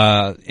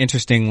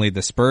 Interestingly,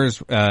 the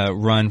Spurs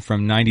run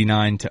from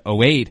 99 to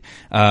 08,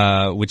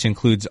 which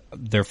includes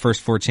their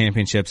first 4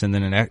 championships and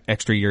then an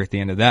extra year at the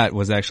end of that,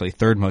 was actually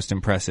third most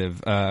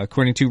impressive,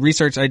 according to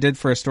research I did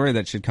for a story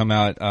that should come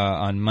out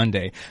on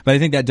Monday. But I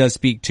think that does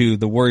speak to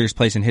the Warriors'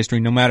 place in history,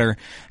 no matter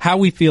how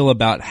we feel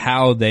about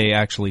how they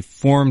actually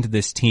formed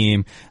this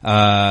team.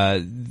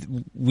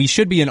 We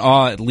should be in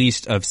awe at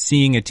least of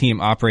seeing a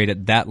team operate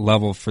at that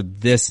level for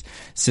this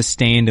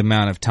sustained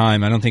amount of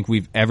time. I don't think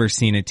we've ever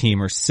seen a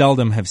team, or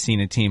seldom have seen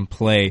a team,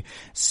 play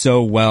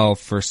so well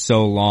for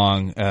so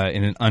long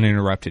in an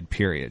uninterrupted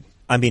period.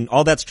 I mean,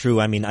 all that's true.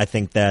 I mean, I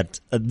think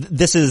that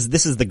this is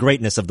the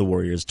greatness of the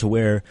Warriors, to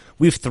where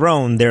we've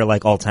thrown their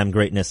like all-time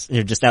greatness.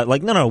 You're just out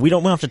like, no, we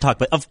don't have to talk.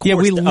 But of course, yeah,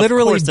 we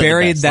literally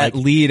buried that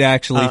like, lead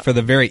actually for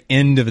the very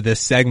end of this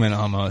segment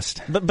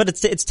almost. But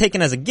it's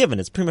taken as a given.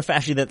 It's prima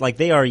facie that like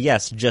they are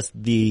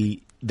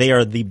they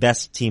are the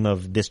best team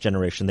of this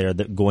generation. They are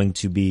going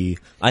to be,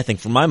 I think,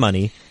 for my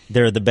money,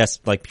 they're the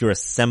best like pure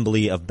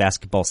assembly of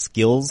basketball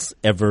skills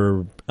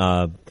ever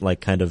like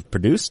kind of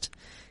produced.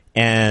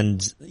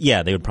 And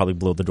yeah, they would probably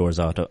blow the doors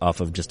off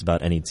of just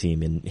about any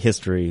team in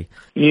history.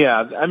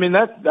 Yeah, I mean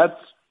that's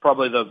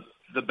probably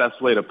the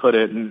best way to put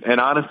it. And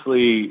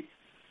honestly,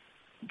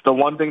 the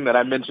one thing that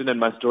I mentioned in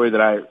my story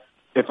that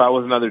if I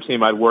was another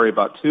team, I'd worry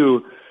about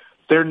too.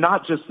 They're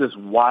not just this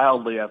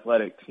wildly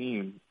athletic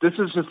team. This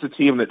is just a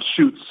team that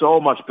shoots so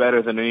much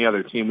better than any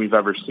other team we've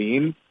ever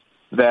seen,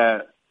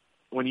 that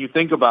when you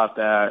think about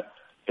that,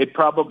 it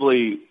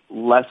probably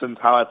lessens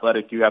how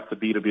athletic you have to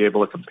be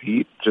able to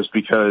compete, just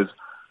because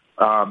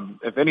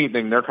if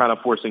anything, they're kind of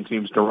forcing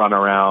teams to run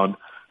around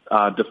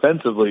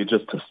defensively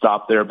just to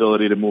stop their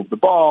ability to move the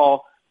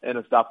ball and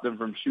to stop them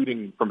from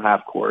shooting from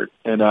half court.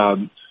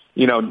 And,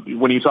 you know,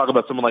 when you talk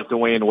about someone like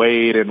Dwayne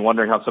Wade and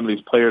wondering how some of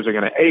these players are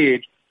going to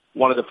age,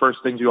 one of the first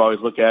things you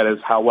always look at is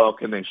how well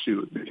can they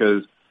shoot,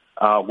 because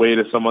Wade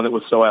is someone that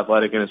was so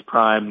athletic in his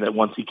prime that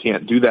once he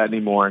can't do that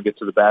anymore and get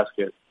to the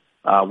basket,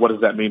 what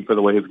does that mean for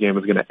the way his game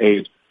is going to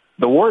age?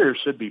 The Warriors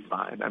should be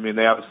fine. I mean,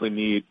 they obviously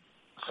need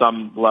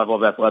some level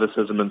of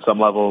athleticism and some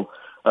level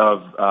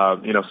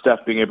of, you know,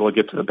 Steph being able to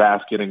get to the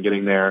basket and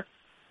getting there.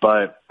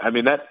 But, I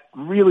mean, that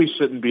really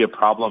shouldn't be a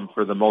problem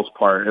for the most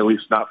part, at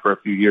least not for a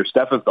few years.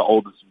 Steph is the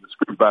oldest in this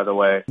group, by the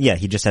way. Yeah,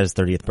 he just had his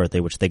 30th birthday,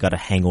 which they got a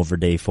hangover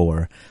day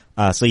for.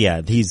 So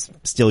yeah, he's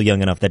still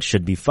young enough that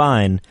should be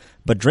fine.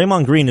 But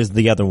Draymond Green is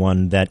the other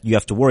one that you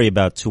have to worry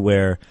about, to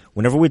where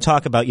whenever we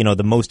talk about,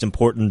 the most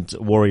important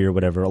Warrior or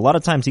whatever, a lot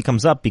of times he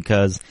comes up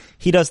because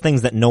he does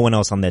things that no one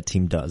else on that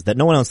team does, that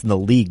no one else in the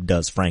league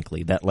does,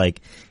 frankly. That,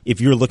 like,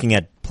 if you're looking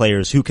at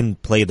players who can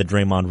play the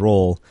Draymond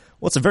role,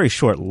 well, it's a very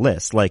short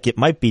list. Like, it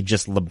might be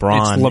just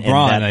LeBron. It's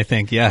LeBron, I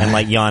think, yeah. And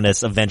like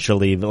Giannis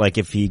eventually, like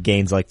if he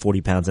gains like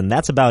 40 pounds, and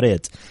that's about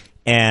it.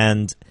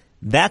 And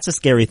that's a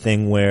scary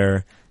thing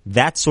where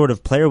that sort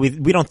of player,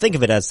 we don't think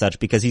of it as such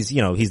because he's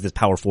this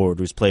power forward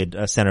who's played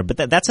center,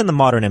 but that's in the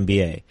modern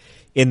NBA.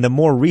 In the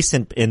more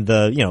recent, in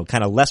the,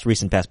 kind of less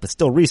recent past, but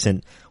still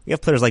recent, we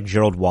have players like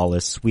Gerald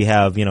Wallace. We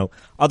have,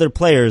 other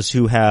players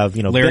who have,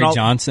 Larry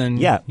Johnson.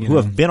 Yeah, who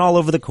have been all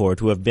over the court,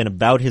 who have been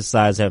about his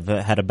size, have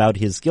had about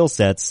his skill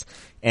sets,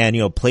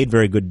 and, played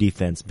very good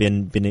defense,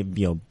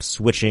 been,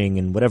 switching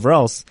and whatever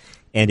else.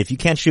 And if you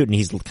can't shoot and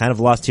he's kind of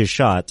lost his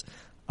shot,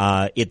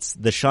 it's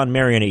the Sean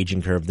Marion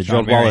aging curve, the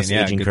Gerald Wallace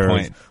aging curve,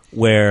 point.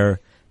 Where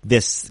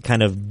this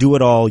kind of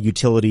do-it-all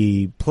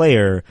utility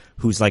player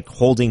who's like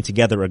holding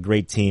together a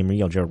great team.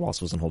 Gerald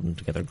Wallace wasn't holding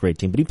together a great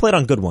team, but he played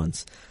on good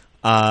ones.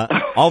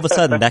 All of a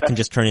sudden that can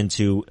just turn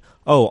into,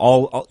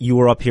 you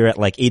were up here at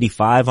like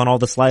 85 on all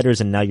the sliders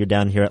and now you're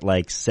down here at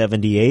like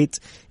 78.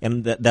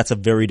 And that's a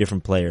very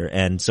different player.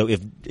 And so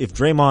if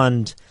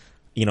Draymond,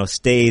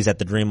 stays at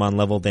the Draymond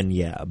level, then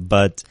yeah,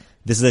 but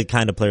this is a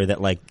kind of player that,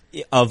 like,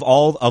 of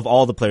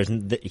all the players,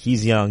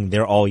 he's young,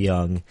 they're all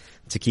young,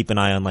 to keep an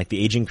eye on, like,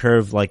 the aging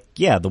curve, like,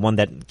 yeah, the one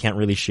that can't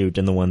really shoot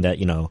and the one that,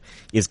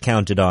 is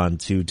counted on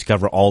to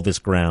cover all this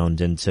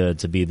ground and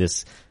to be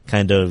this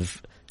kind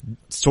of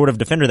sort of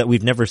defender that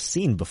we've never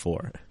seen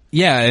before.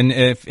 Yeah, and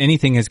if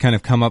anything has kind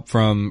of come up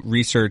from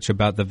research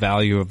about the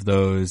value of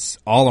those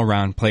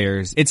all-around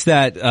players, it's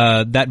that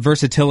that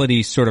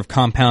versatility sort of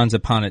compounds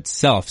upon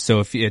itself. So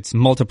if it's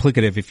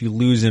multiplicative, if you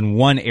lose in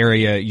one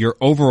area, your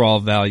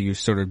overall value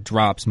sort of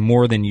drops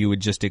more than you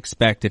would just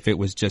expect if it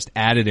was just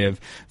additive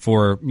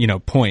for,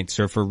 points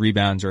or for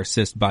rebounds or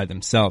assists by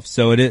themselves.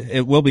 So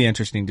it will be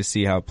interesting to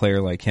see how a player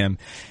like him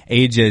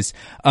ages.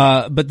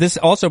 But this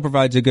also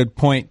provides a good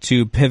point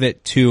to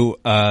pivot to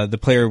the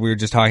player we were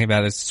just talking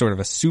about as sort of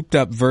a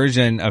souped-up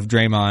version of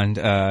Draymond.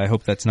 I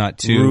hope that's not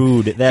too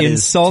rude. That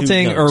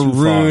insulting is or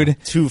rude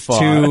too far.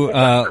 to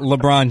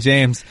LeBron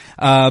James.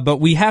 But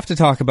we have to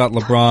talk about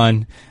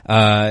LeBron.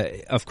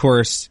 Of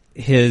course,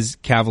 his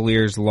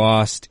Cavaliers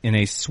lost in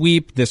a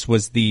sweep. This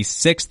was the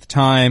 6th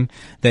time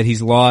that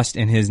he's lost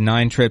in his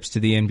 9 trips to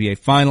the NBA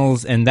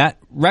Finals, and that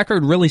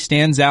record really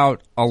stands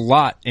out a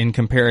lot in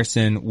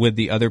comparison with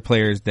the other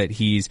players that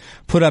he's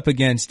put up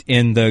against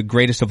in the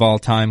greatest of all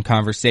time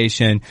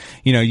conversation.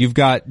 You've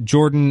got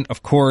Jordan,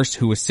 of course,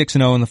 who was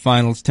 6-0 in the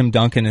finals. Tim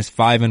Duncan is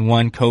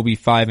 5-1, Kobe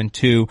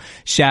 5-2,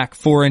 Shaq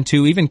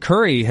 4-2. Even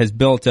Curry has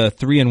built a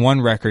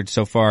 3-1 record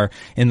so far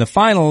in the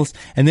finals.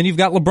 And then you've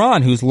got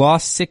LeBron, who's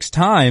lost 6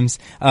 times.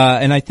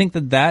 And I think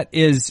that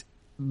is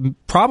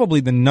probably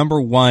the number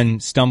one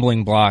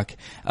stumbling block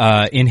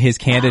in his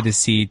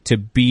candidacy to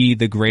be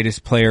the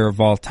greatest player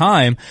of all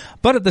time.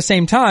 But at the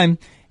same time,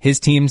 his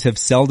teams have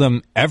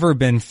seldom ever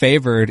been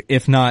favored,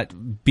 if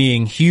not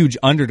being huge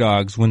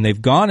underdogs when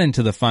they've gone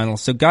into the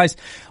finals. So guys,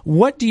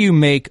 what do you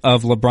make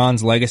of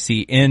LeBron's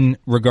legacy in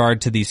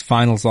regard to these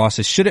finals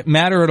losses? Should it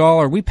matter at all?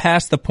 Are we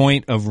past the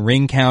point of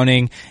ring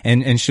counting,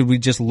 and should we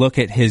just look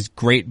at his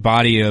great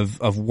body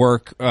of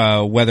work,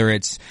 whether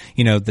it's,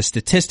 the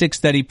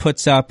statistics that he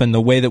puts up and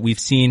the way that we've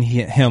seen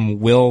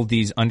him will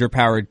these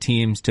underpowered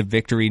teams to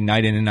victory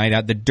night in and night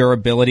out, the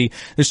durability.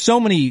 There's so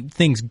many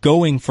things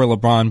going for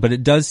LeBron, but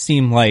it does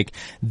seem like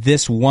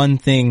this one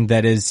thing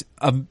that is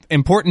an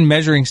important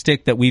measuring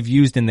stick that we've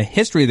used in the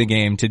history of the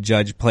game to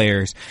judge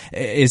players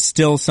is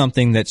still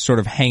something that's sort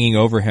of hanging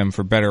over him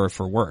for better or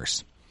for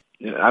worse.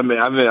 Yeah, I'm going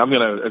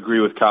to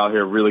agree with Kyle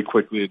here really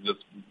quickly and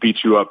just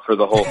beat you up for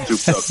the whole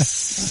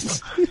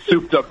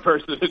souped up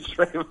person in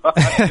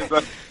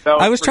Draymond.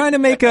 I was trying to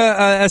make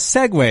a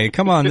segue.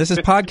 Come on, this is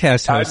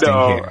podcast hosting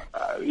here.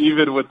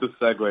 Even with the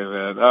segue,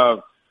 man.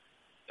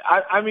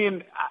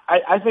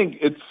 I think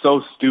it's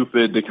so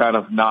stupid to kind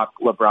of knock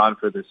LeBron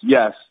for this.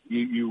 Yes,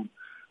 you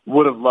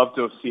would have loved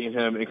to have seen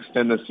him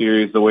extend the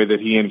series the way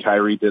that he and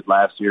Kyrie did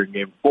last year in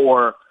Game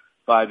 4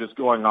 by just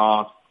going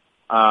off.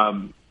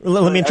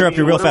 Let me interrupt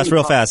you real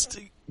fast.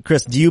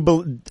 Chris, do you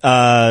buy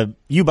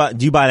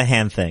the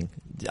hand thing?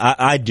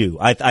 I do.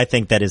 I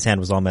think that his hand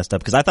was all messed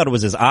up because I thought it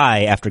was his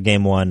eye after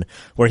Game 1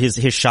 where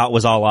his shot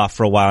was all off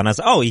for a while, and I was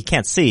like, oh, he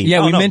can't see.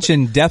 Yeah, we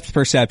mentioned depth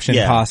perception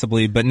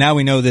possibly, but now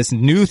we know this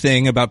new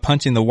thing about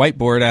punching the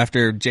whiteboard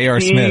after J.R.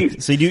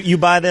 Smith. So you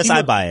buy this,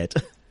 I buy it.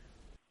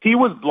 He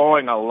was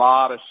blowing a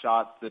lot of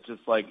shots that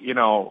just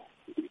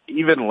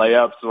even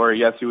layups or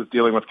yes, he was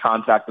dealing with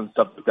contact and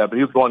stuff like that, but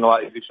he was blowing a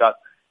lot of easy shots.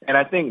 And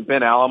I think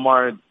Ben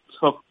Alamar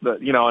took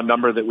a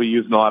number that we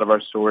use in a lot of our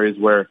stories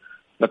where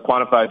the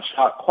quantified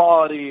shot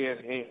quality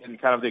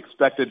and kind of the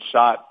expected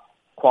shot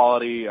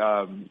quality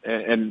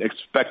and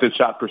expected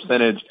shot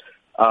percentage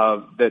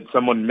that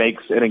someone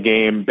makes in a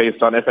game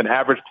based on if an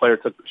average player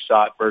took the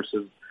shot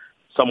versus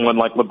someone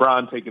like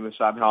LeBron taking the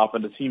shot and how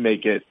often does he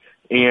make it.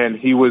 And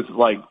he was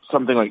like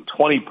something like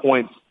 20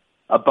 points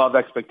above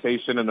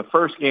expectation in the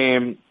first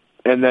game,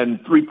 and then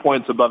 3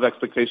 points above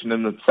expectation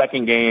in the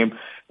second game,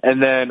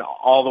 and then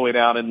all the way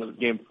down in the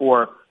game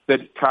 4,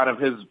 that kind of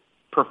his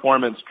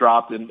performance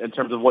dropped in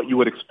terms of what you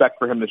would expect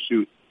for him to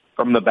shoot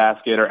from the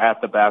basket or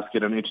at the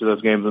basket in each of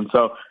those games. And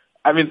so,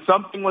 I mean,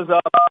 something was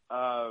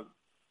up.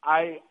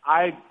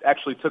 I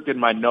actually took in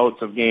my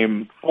notes of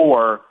game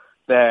 4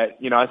 that,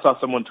 I saw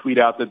someone tweet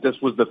out that this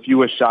was the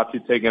fewest shots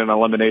he'd taken in an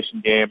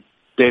elimination game,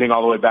 dating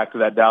all the way back to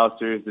that Dallas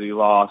series that he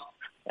lost,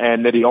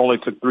 and that he only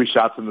took 3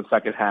 shots in the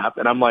second half.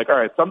 And I'm like, all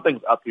right,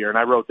 something's up here. And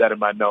I wrote that in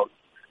my notes,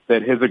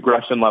 that his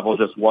aggression level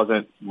just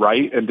wasn't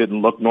right and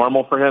didn't look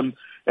normal for him.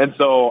 And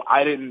so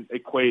I didn't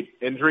equate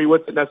injury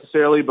with it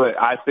necessarily, but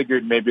I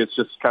figured maybe it's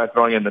just kind of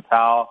throwing in the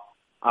towel.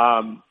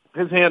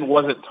 His hand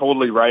wasn't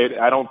totally right.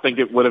 I don't think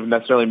it would have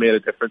necessarily made a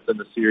difference in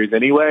the series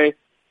anyway.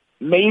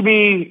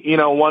 Maybe,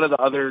 one of the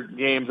other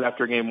games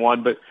after game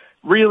 1, but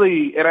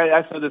really, and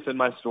I said this in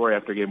my story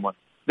after game 1,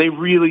 they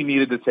really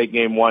needed to take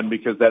game 1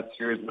 because that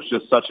series was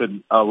just such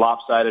a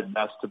lopsided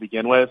mess to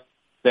begin with,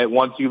 that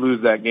once you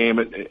lose that game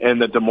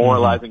and the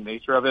demoralizing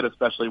nature of it,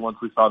 especially once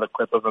we saw the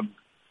clip of him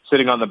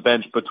sitting on the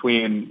bench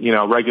between,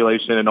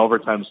 regulation and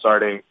overtime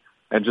starting,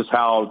 and just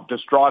how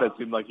distraught it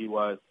seemed like he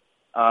was,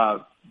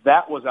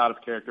 that was out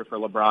of character for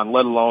LeBron,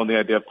 let alone the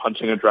idea of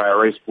punching a dry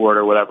erase board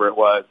or whatever it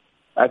was.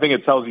 I think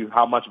it tells you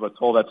how much of a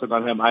toll that took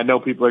on him. I know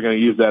people are going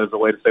to use that as a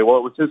way to say, well,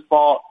 it was his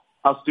fault.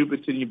 How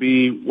stupid can you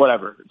be?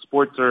 Whatever.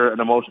 Sports are an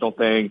emotional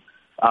thing.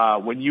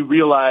 When you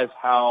realize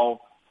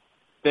how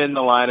thin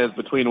the line is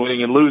between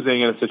winning and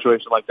losing in a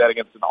situation like that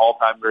against an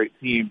all-time great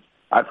team,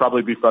 I'd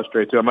probably be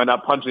frustrated too. I might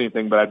not punch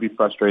anything, but I'd be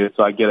frustrated,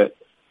 so I get it.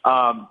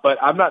 But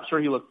I'm not sure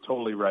he looked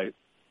totally right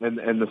in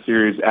the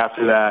series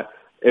after that.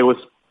 It was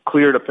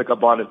clear to pick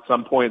up on at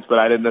some points, but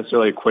I didn't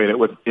necessarily equate it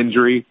with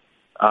injury.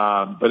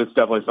 But it's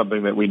definitely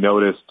something that we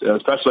noticed,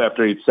 especially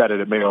after he'd said it.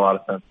 It made a lot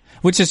of sense.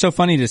 Which is so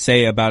funny to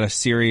say about a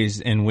series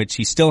in which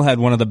he still had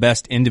one of the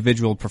best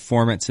individual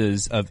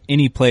performances of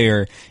any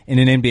player in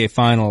an NBA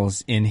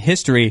Finals in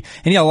history.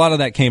 And yeah, a lot of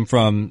that came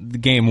from the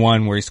game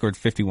 1 where he scored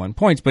 51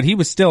 points, but he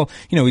was still,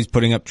 he's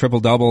putting up triple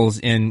doubles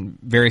in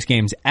various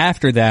games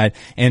after that.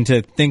 And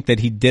to think that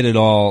he did it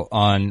all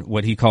on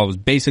what he called was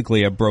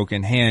basically a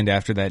broken hand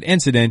after that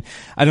incident,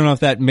 I don't know if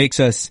that makes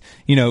us,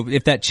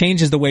 if that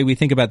changes the way we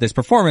think about this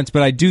performance,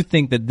 but I do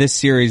think that this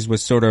series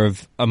was sort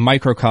of a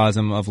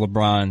microcosm of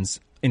LeBron's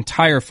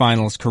entire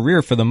finals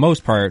career for the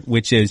most part,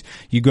 which is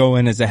you go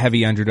in as a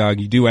heavy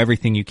underdog, you do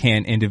everything you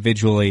can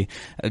individually.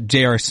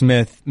 J.R.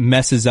 Smith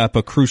messes up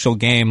a crucial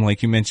game,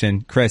 like you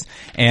mentioned, Chris,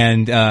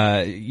 and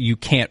you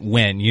can't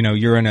win.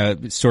 You're in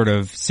a sort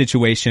of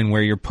situation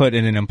where you're put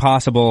in an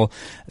impossible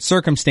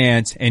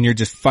circumstance and you're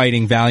just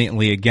fighting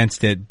valiantly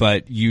against it,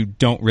 but you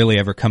don't really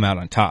ever come out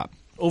on top.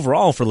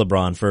 Overall for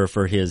LeBron,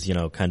 for his,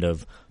 kind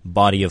of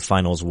body of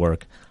finals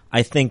work,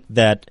 I think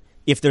that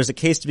if there's a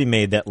case to be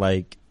made that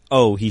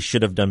he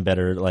should have done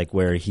better,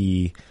 where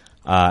he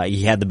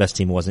had the best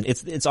team, wasn't.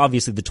 It's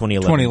obviously the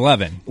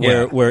 2011.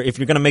 Where if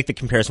you're going to make the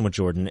comparison with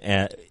Jordan,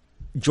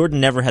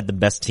 Jordan never had the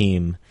best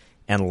team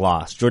and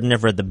lost. Jordan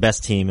never had the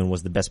best team and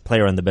was the best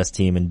player on the best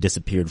team and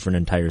disappeared for an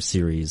entire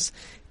series.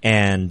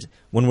 And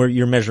when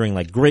you're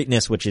measuring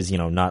greatness, which is,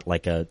 not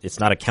it's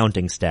not a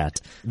counting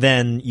stat,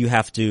 then you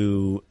have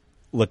to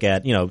look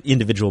at,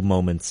 individual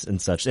moments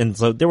and such. And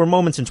so there were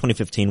moments in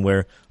 2015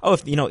 where,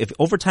 if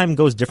overtime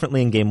goes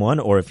differently in game 1,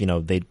 or if,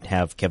 they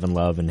have Kevin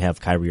Love and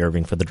have Kyrie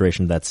Irving for the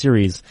duration of that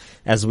series,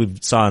 as we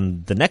saw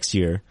in the next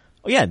year,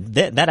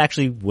 that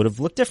actually would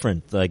have looked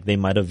different. They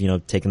might have,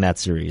 taken that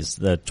series.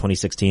 The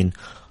 2016,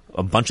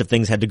 a bunch of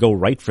things had to go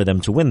right for them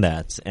to win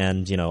that.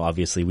 And,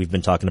 obviously we've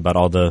been talking about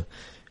all the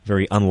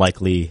very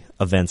unlikely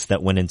events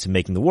that went into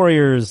making the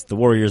Warriors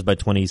by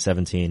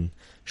 2017.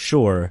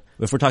 Sure.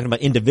 If we're talking about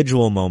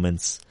individual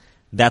moments,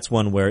 that's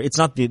one where it's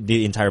not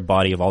the entire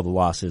body of all the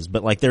losses,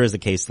 but there is a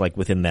case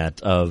within that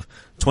of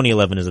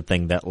 2011 is a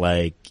thing that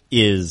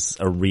is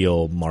a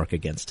real mark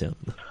against him.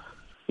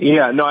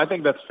 Yeah, no, I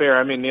think that's fair.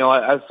 I mean, Neil,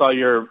 I saw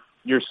your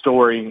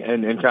story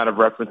and kind of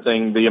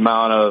referencing the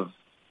amount of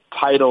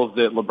titles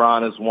that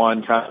LeBron has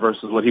won kind of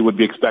versus what he would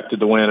be expected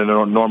to win in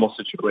a normal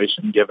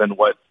situation given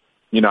what,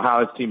 how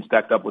his team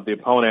stacked up with the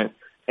opponent.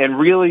 And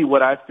really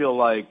what I feel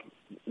like,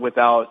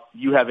 without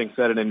you having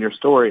said it in your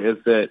story, is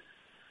that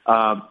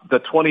the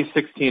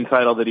 2016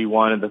 title that he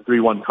won and the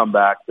 3-1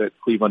 comeback that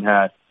Cleveland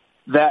had,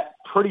 that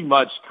pretty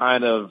much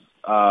kind of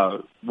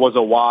was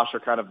a wash or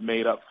kind of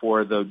made up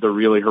for the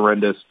really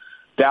horrendous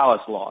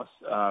Dallas loss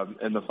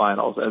in the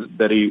finals.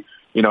 That he's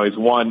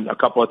won a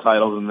couple of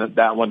titles, and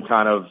that one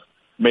kind of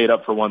made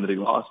up for one that he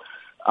lost,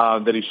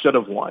 that he should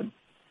have won.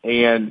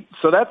 And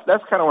so that's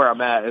kind of where I'm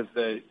at, is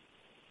that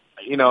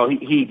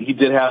he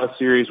did have a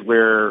series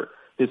where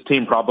his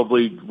team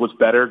probably was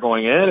better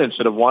going in and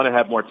should have won and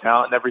had more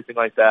talent and everything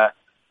like that.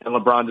 and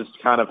LeBron just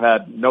kind of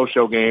had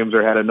no-show games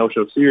or had a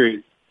no-show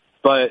series.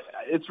 But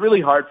it's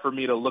really hard for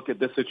me to look at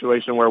this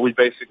situation where we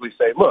basically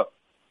say, look,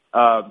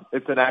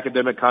 it's an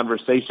academic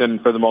conversation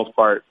for the most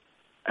part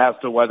as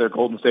to whether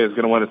Golden State is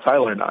going to win a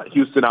title or not.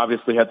 Houston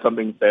obviously had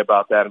something to say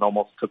about that and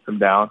almost took them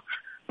down.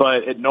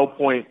 But at no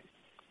point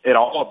at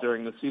all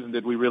during the season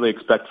did we really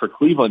expect for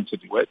Cleveland to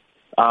do it.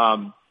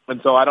 And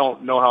so I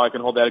don't know how I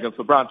can hold that against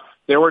LeBron.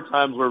 There were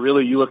times where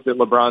really you looked at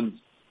LeBron's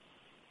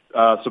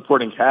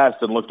supporting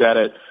cast and looked at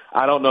it.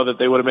 I don't know that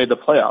they would have made the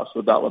playoffs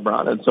without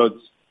LeBron. And so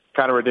it's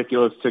kind of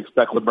ridiculous to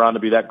expect LeBron to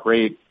be that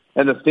great.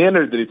 And the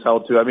standard that he's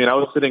held to, I mean, I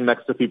was sitting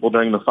next to people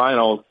during the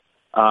finals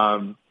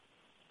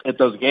at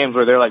those games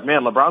where they're like,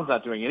 man, LeBron's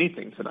not doing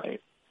anything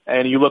tonight.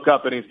 And you look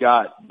up and he's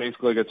got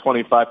basically like a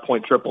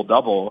 25-point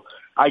triple-double.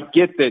 I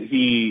get that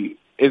he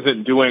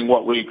isn't doing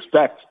what we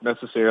expect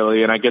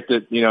necessarily, and I get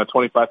that,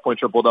 25-point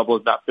triple-double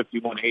is not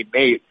 51, 8, and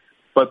 8,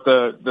 but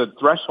the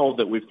threshold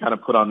that we've kind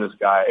of put on this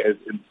guy is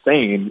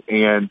insane,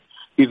 and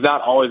he's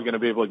not always going to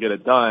be able to get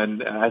it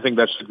done. And I think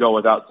that should go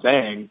without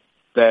saying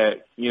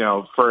that,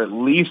 for at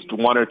least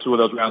one or two of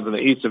those rounds in the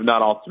East, if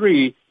not all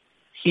three,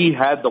 he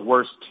had the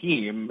worst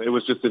team. It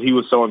was just that he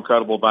was so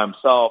incredible by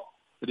himself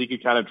that he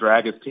could kind of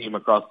drag his team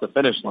across the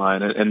finish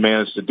line and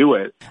manage to do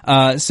it.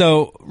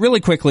 So really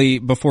quickly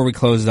before we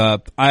close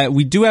up,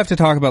 we do have to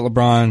talk about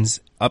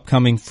LeBron's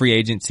upcoming free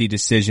agency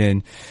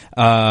decision.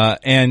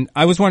 And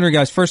I was wondering,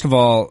 guys, first of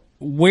all,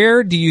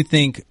 where do you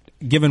think,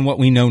 given what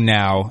we know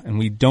now, and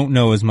we don't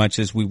know as much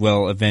as we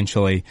will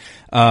eventually,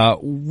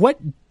 what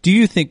do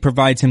you think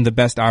provides him the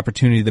best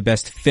opportunity, the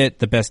best fit,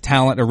 the best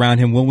talent around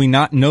him? Will we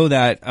not know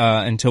that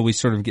until we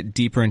sort of get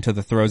deeper into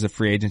the throes of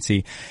free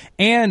agency?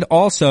 And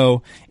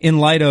also, in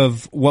light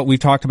of what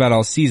we've talked about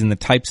all season, the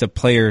types of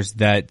players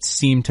that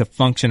seem to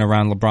function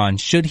around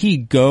LeBron, should he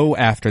go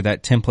after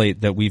that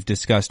template that we've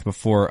discussed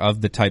before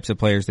of the types of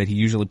players that he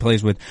usually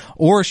plays with?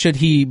 Or should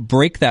he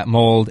break that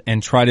mold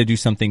and try to do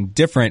something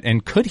different?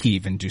 And could he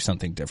even do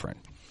something different?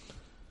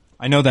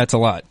 I know that's a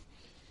lot.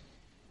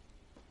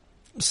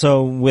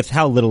 So with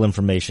how little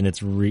information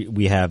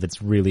we have,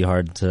 it's really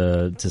hard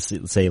to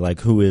say like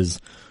who is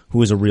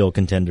a real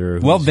contender.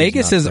 Well,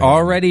 Vegas is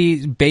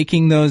already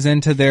baking those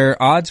into their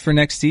odds for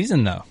next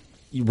season, though.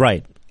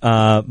 Right.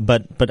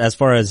 But as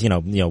far as,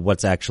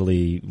 what's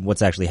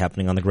actually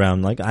happening on the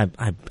ground, like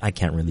I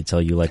can't really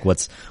tell you like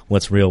what's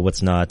real,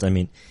 what's not. I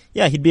mean,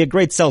 yeah, he'd be a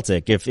great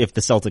Celtic if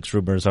the Celtics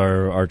rumors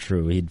are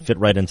true. He'd fit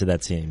right into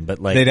that team. But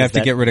like they'd have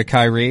to get rid of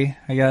Kyrie,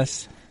 I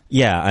guess.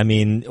 Yeah, I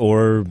mean,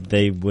 or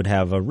they would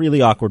have a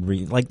really awkward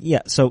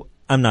so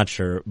I'm not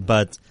sure,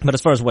 but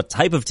as far as what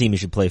type of team he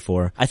should play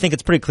for, I think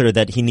it's pretty clear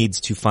that he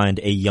needs to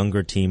find a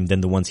younger team than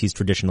the ones he's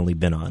traditionally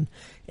been on.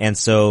 And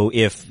so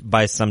if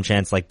by some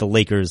chance like the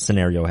Lakers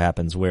scenario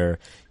happens where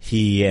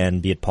he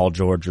and be it Paul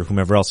George or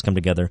whomever else come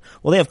together,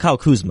 well, they have Kyle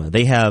Kuzma.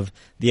 They have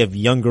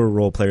younger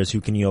role players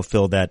who can,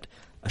 fill that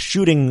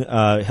shooting,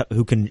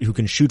 who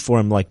can shoot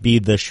for him, like be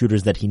the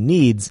shooters that he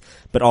needs,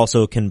 but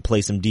also can play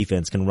some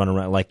defense, can run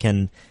around, like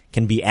can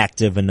be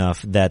active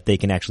enough that they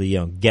can actually,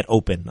 get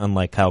open,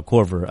 unlike Kyle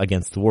Korver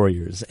against the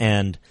Warriors.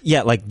 And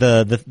yeah, like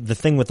the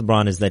thing with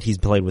LeBron is that he's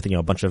played with,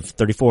 a bunch of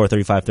 34,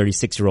 35,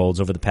 36 year olds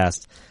over the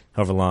past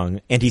however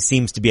long. And he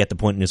seems to be at the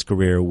point in his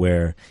career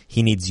where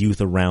he needs youth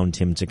around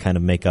him to kind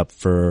of make up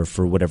for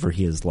whatever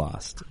he has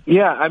lost.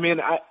 Yeah. I mean,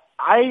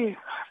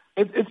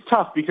 it's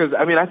tough because,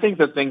 I mean, I think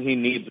the thing he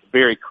needs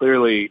very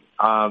clearly,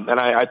 and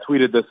I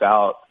tweeted this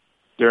out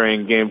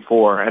during Game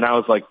 4, and I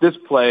was like, this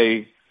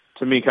play,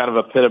 to me, kind of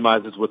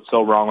epitomizes what's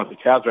so wrong with the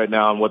Cavs right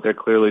now and what they're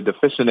clearly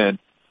deficient in.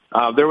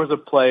 There was a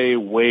play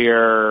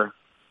where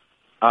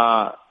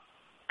Kyle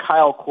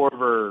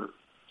Korver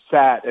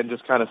sat and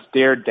just kind of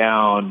stared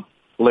down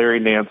Larry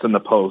Nance in the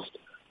post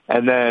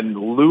and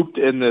then looped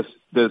in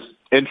this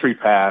entry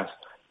pass,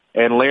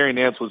 and Larry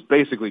Nance was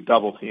basically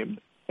double-teamed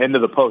into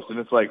the post. And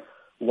it's like,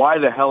 why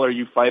the hell are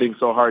you fighting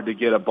so hard to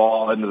get a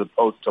ball into the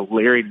post to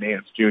Larry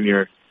Nance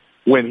Jr.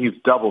 when he's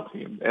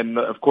double-teamed? And,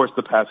 of course,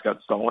 the pass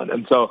got stolen.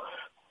 And so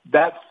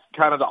that's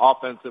kind of the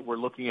offense that we're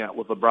looking at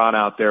with LeBron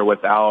out there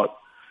without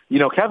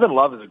Kevin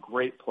Love is a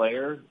great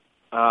player,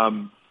 a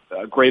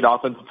great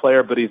offensive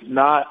player, but he's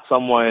not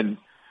someone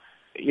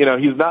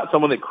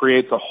that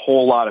creates a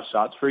whole lot of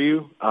shots for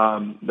you.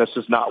 That's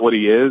just not what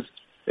he is,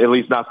 at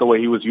least not the way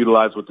he was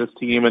utilized with this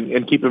team.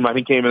 And keep in mind,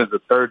 he came in as the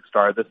third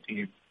star of this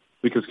team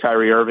because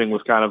Kyrie Irving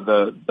was kind of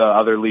the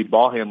other lead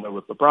ball handler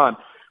with LeBron.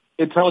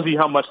 It tells you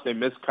how much they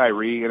miss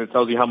Kyrie, and it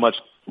tells you how much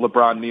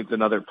LeBron needs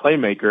another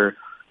playmaker.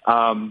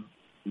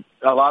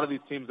 A lot of these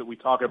teams that we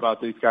talk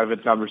about these kind of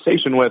in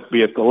conversation with,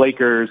 be it the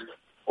Lakers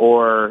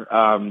or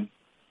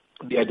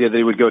the idea that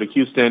he would go to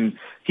Houston,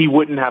 he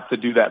wouldn't have to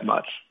do that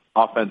much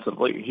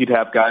offensively. He'd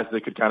have guys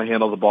that could kind of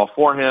handle the ball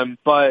for him.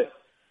 But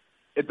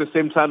at the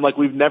same time, like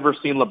we've never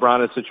seen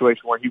LeBron in a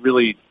situation where he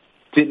really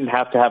didn't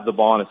have to have the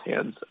ball in his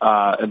hands.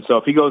 And so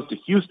if he goes to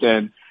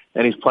Houston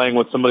and he's playing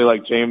with somebody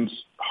like James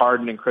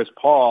Harden and Chris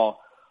Paul,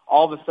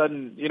 all of a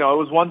sudden, it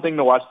was one thing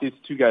to watch these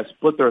two guys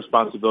split the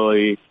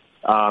responsibility.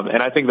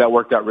 And I think that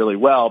worked out really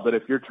well. But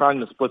if you're trying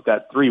to split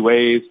that three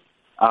ways,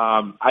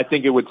 I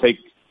think it would take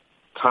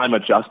time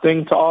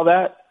adjusting to all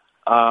that.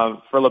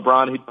 For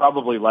LeBron, he'd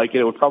probably like it.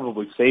 It would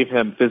probably save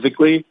him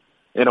physically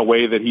in a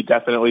way that he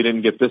definitely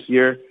didn't get this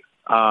year.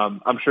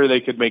 I'm sure they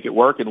could make it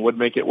work and would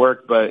make it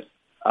work, but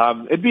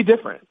it'd be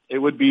different. It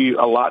would be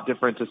a lot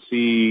different to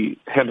see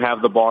him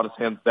have the ball in his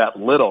hands that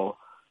little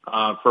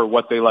for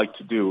what they like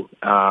to do.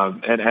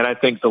 And I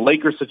think the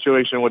Lakers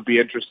situation would be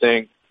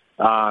interesting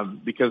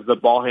because the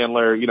ball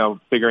handler,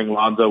 figuring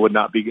Lonzo would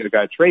not be a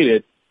guy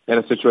traded in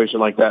a situation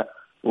like that.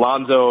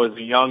 Lonzo is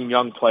a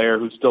young player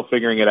who's still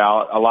figuring it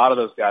out. A lot of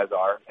those guys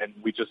are, and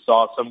we just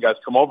saw some guys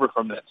come over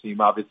from that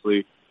team,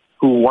 obviously,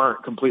 who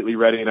weren't completely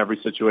ready in every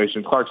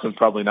situation. Clarkson's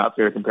probably not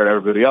fair compared to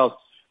everybody else,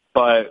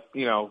 but,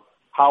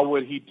 how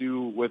would he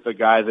do with a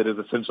guy that is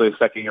essentially a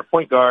second-year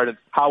point guard? And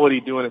how would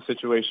he do in a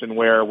situation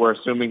where we're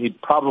assuming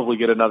he'd probably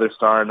get another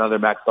star, another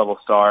max-level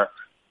star?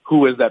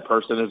 Who is that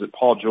person? Is it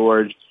Paul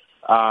George?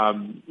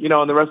 And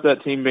the rest of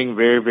that team being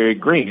very, very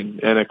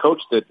green, and a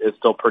coach that is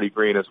still pretty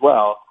green as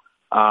well.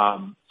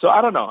 So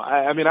I don't know.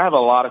 I mean, I have a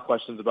lot of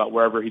questions about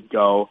wherever he'd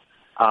go.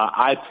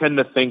 I tend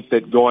to think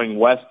that going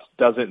west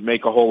doesn't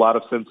make a whole lot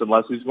of sense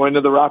unless he's going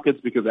to the Rockets,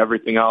 because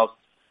everything else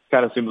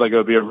kind of seems like it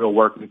would be a real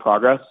work in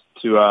progress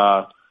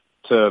to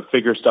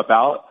figure stuff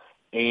out.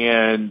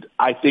 And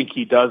I think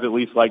he does at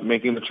least like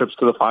making the trips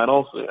to the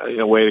finals in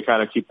a way to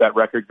kind of keep that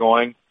record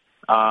going.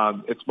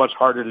 It's much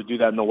harder to do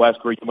that in the West,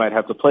 where you might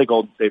have to play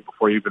Golden State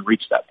before you even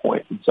reach that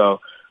point. And so,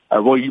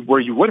 where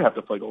you would have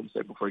to play Golden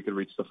State before you could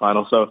reach the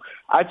final. So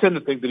I tend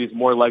to think that he's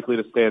more likely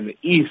to stay in the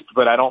East,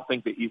 but I don't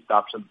think the East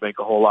options make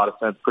a whole lot of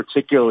sense,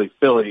 particularly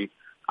Philly.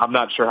 I'm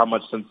not sure how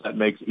much sense that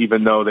makes,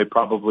 even though they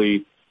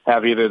probably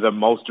have either the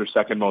most or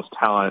second most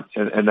talent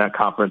in that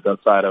conference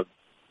outside of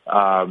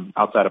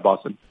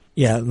Boston.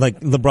 Yeah, like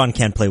LeBron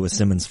can't play with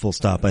Simmons, full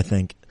stop, I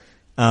think.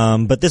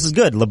 But this is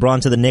good.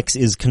 LeBron to the Knicks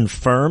is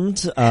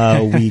confirmed.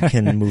 We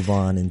can move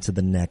on into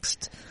the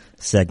next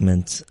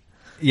segment.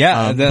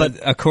 Yeah, but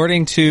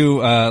according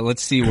to,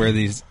 let's see where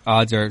these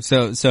odds are.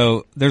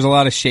 So there's a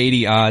lot of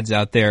shady odds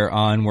out there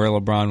on where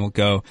LeBron will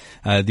go.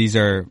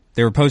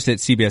 They were posted at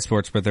CBS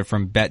Sports, but they're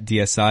from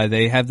BetDSI.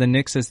 They have the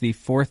Knicks as the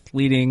fourth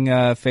leading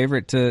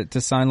favorite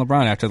to sign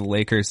LeBron after the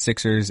Lakers,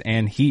 Sixers,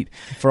 and Heat.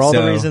 For all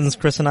the reasons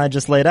Chris and I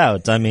just laid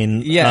out. I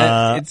mean,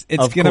 it's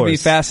going to be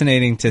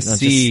fascinating to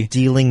see. Just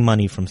stealing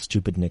money from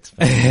stupid Knicks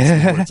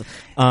fans.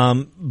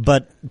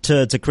 But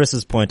to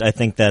Chris's point, I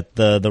think that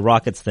the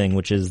Rockets thing,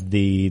 which is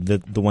the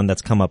one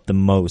that's come up the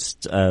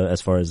most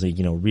as far as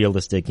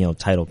realistic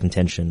title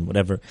contention,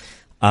 whatever.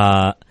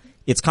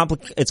 It's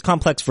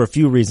complex for a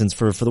few reasons,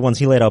 for the ones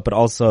he laid out, but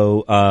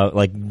also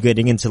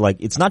getting into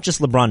it's not just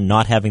LeBron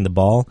not having the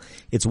ball,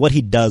 it's what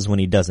he does when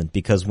he doesn't.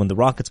 Because when the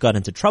Rockets got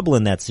into trouble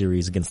in that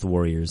series against the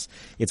Warriors,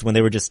 it's when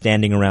they were just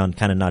standing around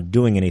kind of not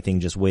doing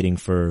anything, just waiting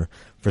for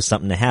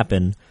something to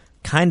happen.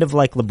 Kind of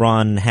like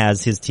LeBron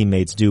has his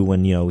teammates do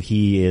when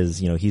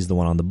he's the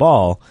one on the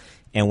ball.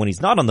 And when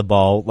he's not on the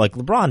ball,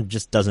 LeBron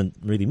just doesn't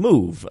really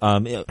move.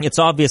 It's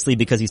obviously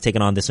because he's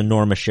taken on this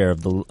enormous share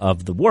of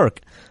the work,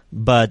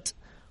 but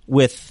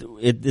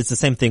it's the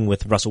same thing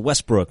with Russell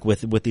Westbrook,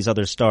 with these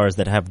other stars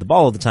that have the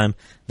ball all the time.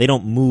 They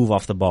don't move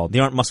off the ball. They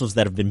aren't muscles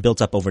that have been built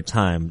up over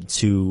time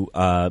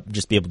to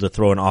just be able to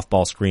throw an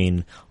off-ball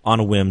screen on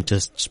a whim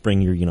to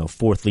spring your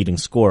fourth leading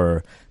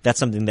scorer. That's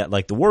something that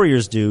the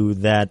Warriors do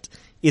that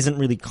isn't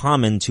really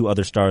common to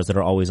other stars that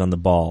are always on the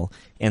ball.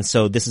 And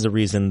so this is a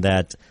reason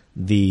that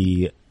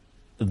the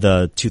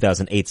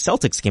 2008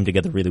 Celtics came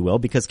together really well,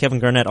 because Kevin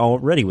Garnett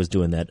already was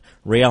doing that.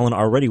 Ray Allen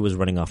already was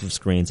running off of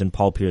screens, and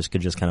Paul Pierce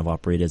could just kind of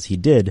operate as he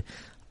did.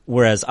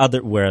 Whereas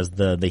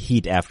the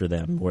Heat after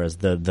them, whereas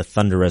the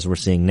Thunder as we're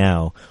seeing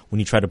now, when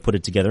you try to put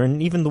it together,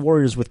 and even the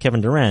Warriors with Kevin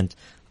Durant,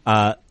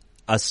 a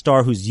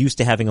star who's used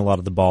to having a lot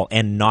of the ball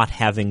and not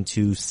having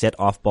to set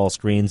off-ball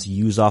screens,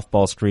 use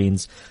off-ball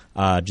screens,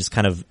 just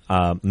kind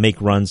of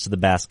make runs to the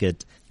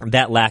basket.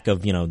 That lack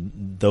of,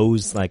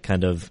 those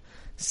kind of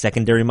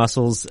secondary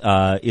muscles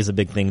is a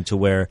big thing, to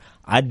where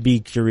I'd be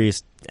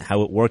curious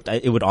how it worked.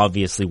 It would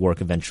obviously work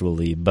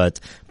eventually, but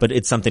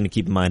it's something to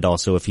keep in mind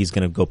also if he's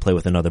going to go play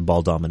with another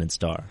ball-dominant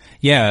star.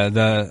 Yeah,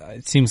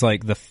 it seems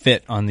like the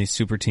fit on these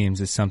super teams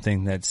is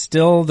something that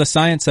still, the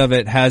science of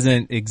it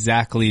hasn't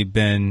exactly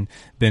been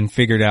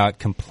figured out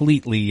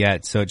completely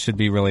yet, so it should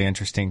be really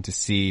interesting to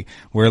see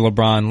where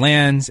LeBron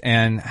lands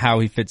and how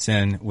he fits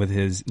in with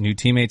his new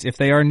teammates, if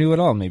they are new at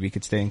all. Maybe he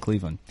could stay in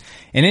Cleveland.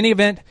 In any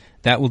event,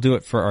 that will do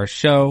it for our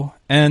show,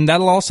 and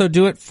that'll also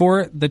do it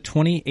for the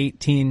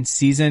 2018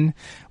 season.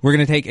 We're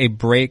going to take a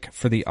break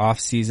for the off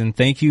season.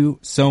 Thank you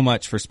so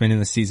much for spending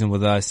the season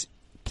with us.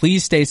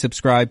 Please stay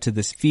subscribed to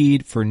this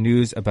feed for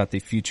news about the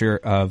future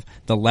of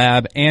the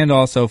lab and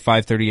also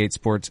 538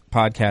 Sports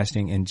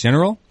podcasting in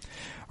general.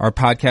 Our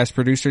podcast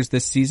producers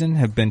this season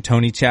have been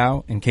Tony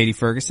Chow and Katie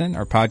Ferguson.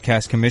 Our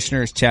podcast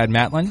commissioner is Chad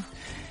Matlin.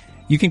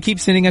 You can keep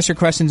sending us your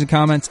questions and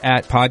comments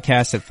at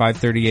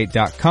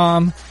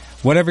podcast@538.com.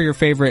 Whatever your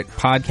favorite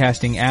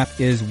podcasting app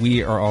is,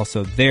 we are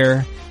also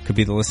there. Could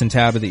be the Listen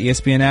tab of the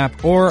ESPN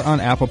app or on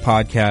Apple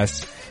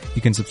Podcasts.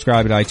 You can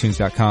subscribe at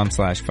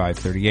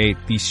itunes.com/538.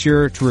 Be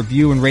sure to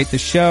review and rate the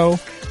show.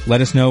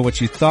 Let us know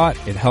what you thought.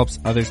 It helps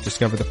others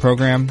discover the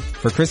program.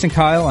 For Chris and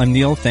Kyle, I'm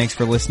Neil. Thanks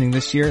for listening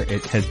this year.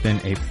 It has been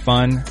a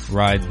fun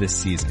ride this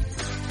season.